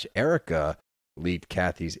Rinna/Erica leaked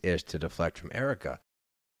Kathy's ish to deflect from Erica?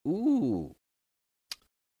 Ooh.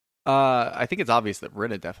 I think it's obvious that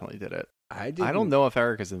Rinna definitely did it. I don't know if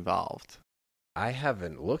Erica's involved. I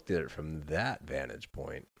haven't looked at it from that vantage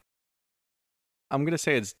point. I'm going to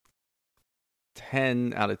say it's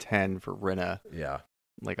 10 out of 10 for Rinna. Yeah.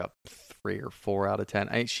 Like a 3 or 4 out of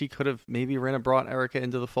 10. She could have, maybe Rinna brought Erica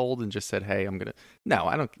into the fold and just said, hey, I'm going to... No,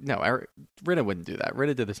 I don't... No, Rinna wouldn't do that.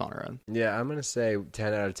 Rinna did this on her own. Yeah, I'm going to say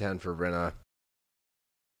 10 out of 10 for Rinna.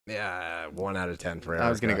 Yeah, 1 out of 10 for Erica. I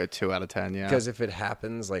was going to go 2 out of 10, yeah. Because if it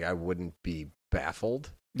happens, like, I wouldn't be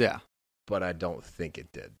baffled. Yeah. But I don't think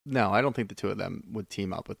it did. No, I don't think the two of them would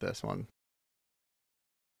team up with this one.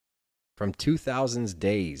 From 2000's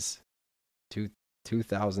Days.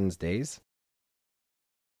 2000's Days?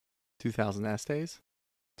 2000 S days?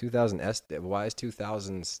 2000 S. Why is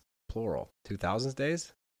 2000s plural? 2000's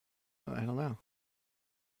Days? I don't know.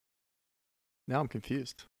 Now I'm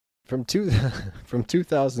confused. From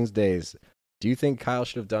 2000's Days, do you think Kyle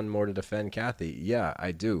should have done more to defend Kathy? Yeah,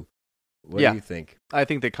 I do. What do you think? I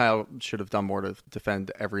think that Kyle should have done more to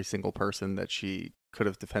defend every single person that she could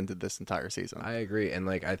have defended this entire season. I agree, and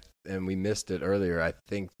and we missed it earlier. I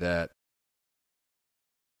think that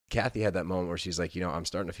Kathy had that moment where she's like, I'm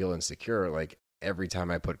starting to feel insecure. Like, every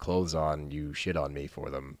time I put clothes on, you shit on me for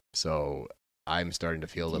them. So I'm starting to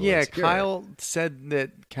feel a little insecure. Yeah, Kyle said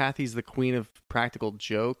that Kathy's the queen of practical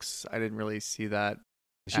jokes. I didn't really see that.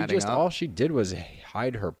 All she did was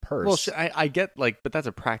hide her purse. Well, I get, but that's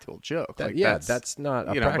a practical joke. That's not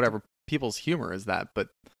a whatever. People's humor is that. But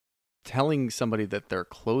telling somebody that their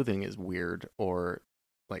clothing is weird or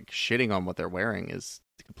like shitting on what they're wearing is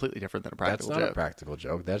completely different than a practical joke. That's not a practical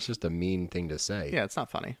joke. That's just a mean thing to say. Yeah, it's not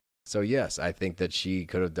funny. So yes, I think that she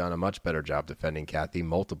could have done a much better job defending Kathy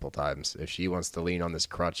multiple times. If she wants to lean on this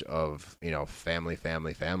crutch of,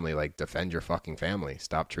 family, like, defend your fucking family.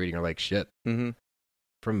 Stop treating her like shit. Mm-hmm.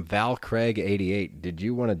 From Val Craig 88, did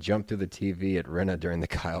you want to jump through the TV at Rinna during the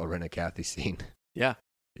Kyle Rinna Kathy scene? Yeah.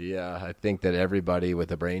 Yeah, I think that everybody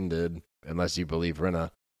with a brain did, unless you believe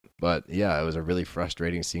Rinna. But yeah, it was a really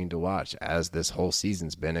frustrating scene to watch, as this whole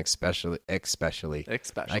season's been, especially.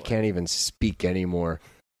 I can't even speak anymore.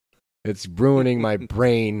 It's ruining my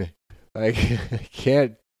brain. I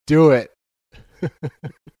can't do it.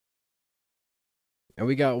 And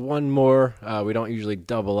we got one more. We don't usually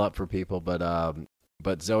double up for people, but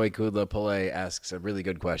Zoe Kudla-Pillay asks a really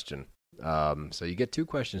good question. So you get 2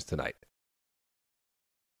 questions tonight.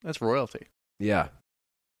 That's royalty. Yeah.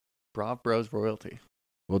 Brav Bros royalty.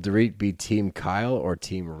 Will Dorit be Team Kyle or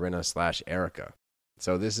Team Rinna/Erica?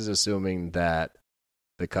 So this is assuming that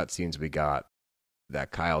the cutscenes we got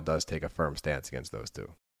that Kyle does take a firm stance against those two.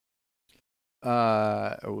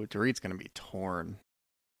 Dorit's going to be torn.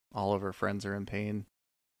 All of her friends are in pain.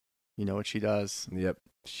 You know what she does. Yep.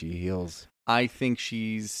 She heals. I think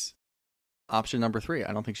she's option number 3.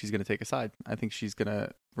 I don't think she's going to take a side. I think she's going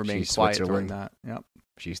to remain quiet during that. Yep.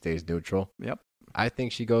 She stays neutral. Yep. I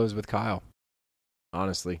think she goes with Kyle.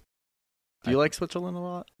 Honestly. Do you like Switzerland a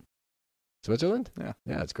lot? Switzerland? Yeah.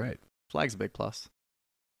 Yeah, it's great. Flag's a big plus.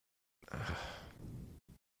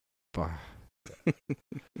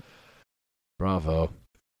 Bravo.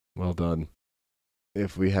 Well done.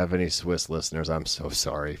 If we have any Swiss listeners, I'm so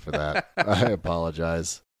sorry for that. I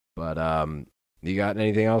apologize. But you got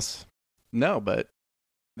anything else? No, but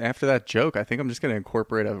after that joke, I think I'm just going to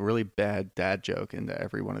incorporate a really bad dad joke into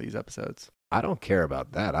every one of these episodes. I don't care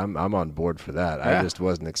about that. I'm on board for that. Yeah. I just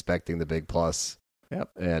wasn't expecting the big plus. Yep.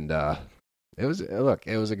 And it was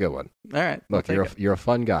a good one. All right. Look, you're a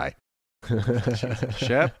fun guy.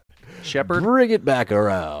 Shepherd. Bring it back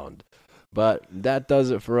around. But that does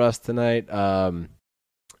it for us tonight.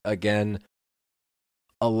 Again,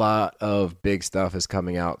 a lot of big stuff is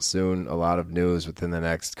coming out soon. A lot of news within the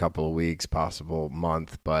next couple of weeks, possible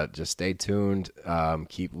month. But just stay tuned.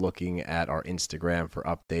 Keep looking at our Instagram for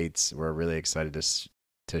updates. We're really excited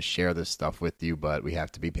to share this stuff with you, but we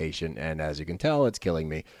have to be patient. And as you can tell, it's killing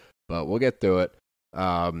me. But we'll get through it.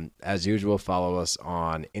 As usual, follow us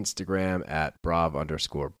on Instagram at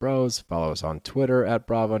 @brav_bros. Follow us on Twitter at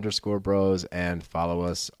 @brav_bros. And follow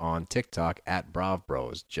us on TikTok at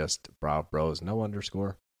bravbros. Just bravbros, no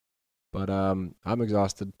underscore. But I'm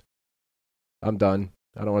exhausted. I'm done.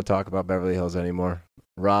 I don't want to talk about Beverly Hills anymore.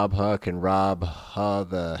 RHOBH can rob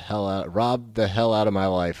the hell out of my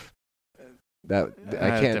life. That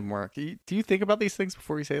I can't. Didn't work. Do you think about these things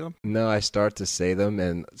before you say them? No, I start to say them,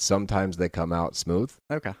 and sometimes they come out smooth.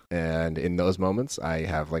 Okay. And in those moments, I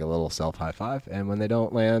have like a little self high five, and when they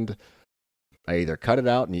don't land, I either cut it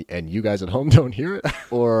out, and you guys at home don't hear it,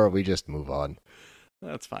 or we just move on.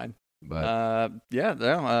 That's fine. But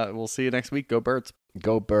we'll see you next week. Go Birds.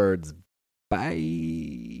 Go Birds. Bye.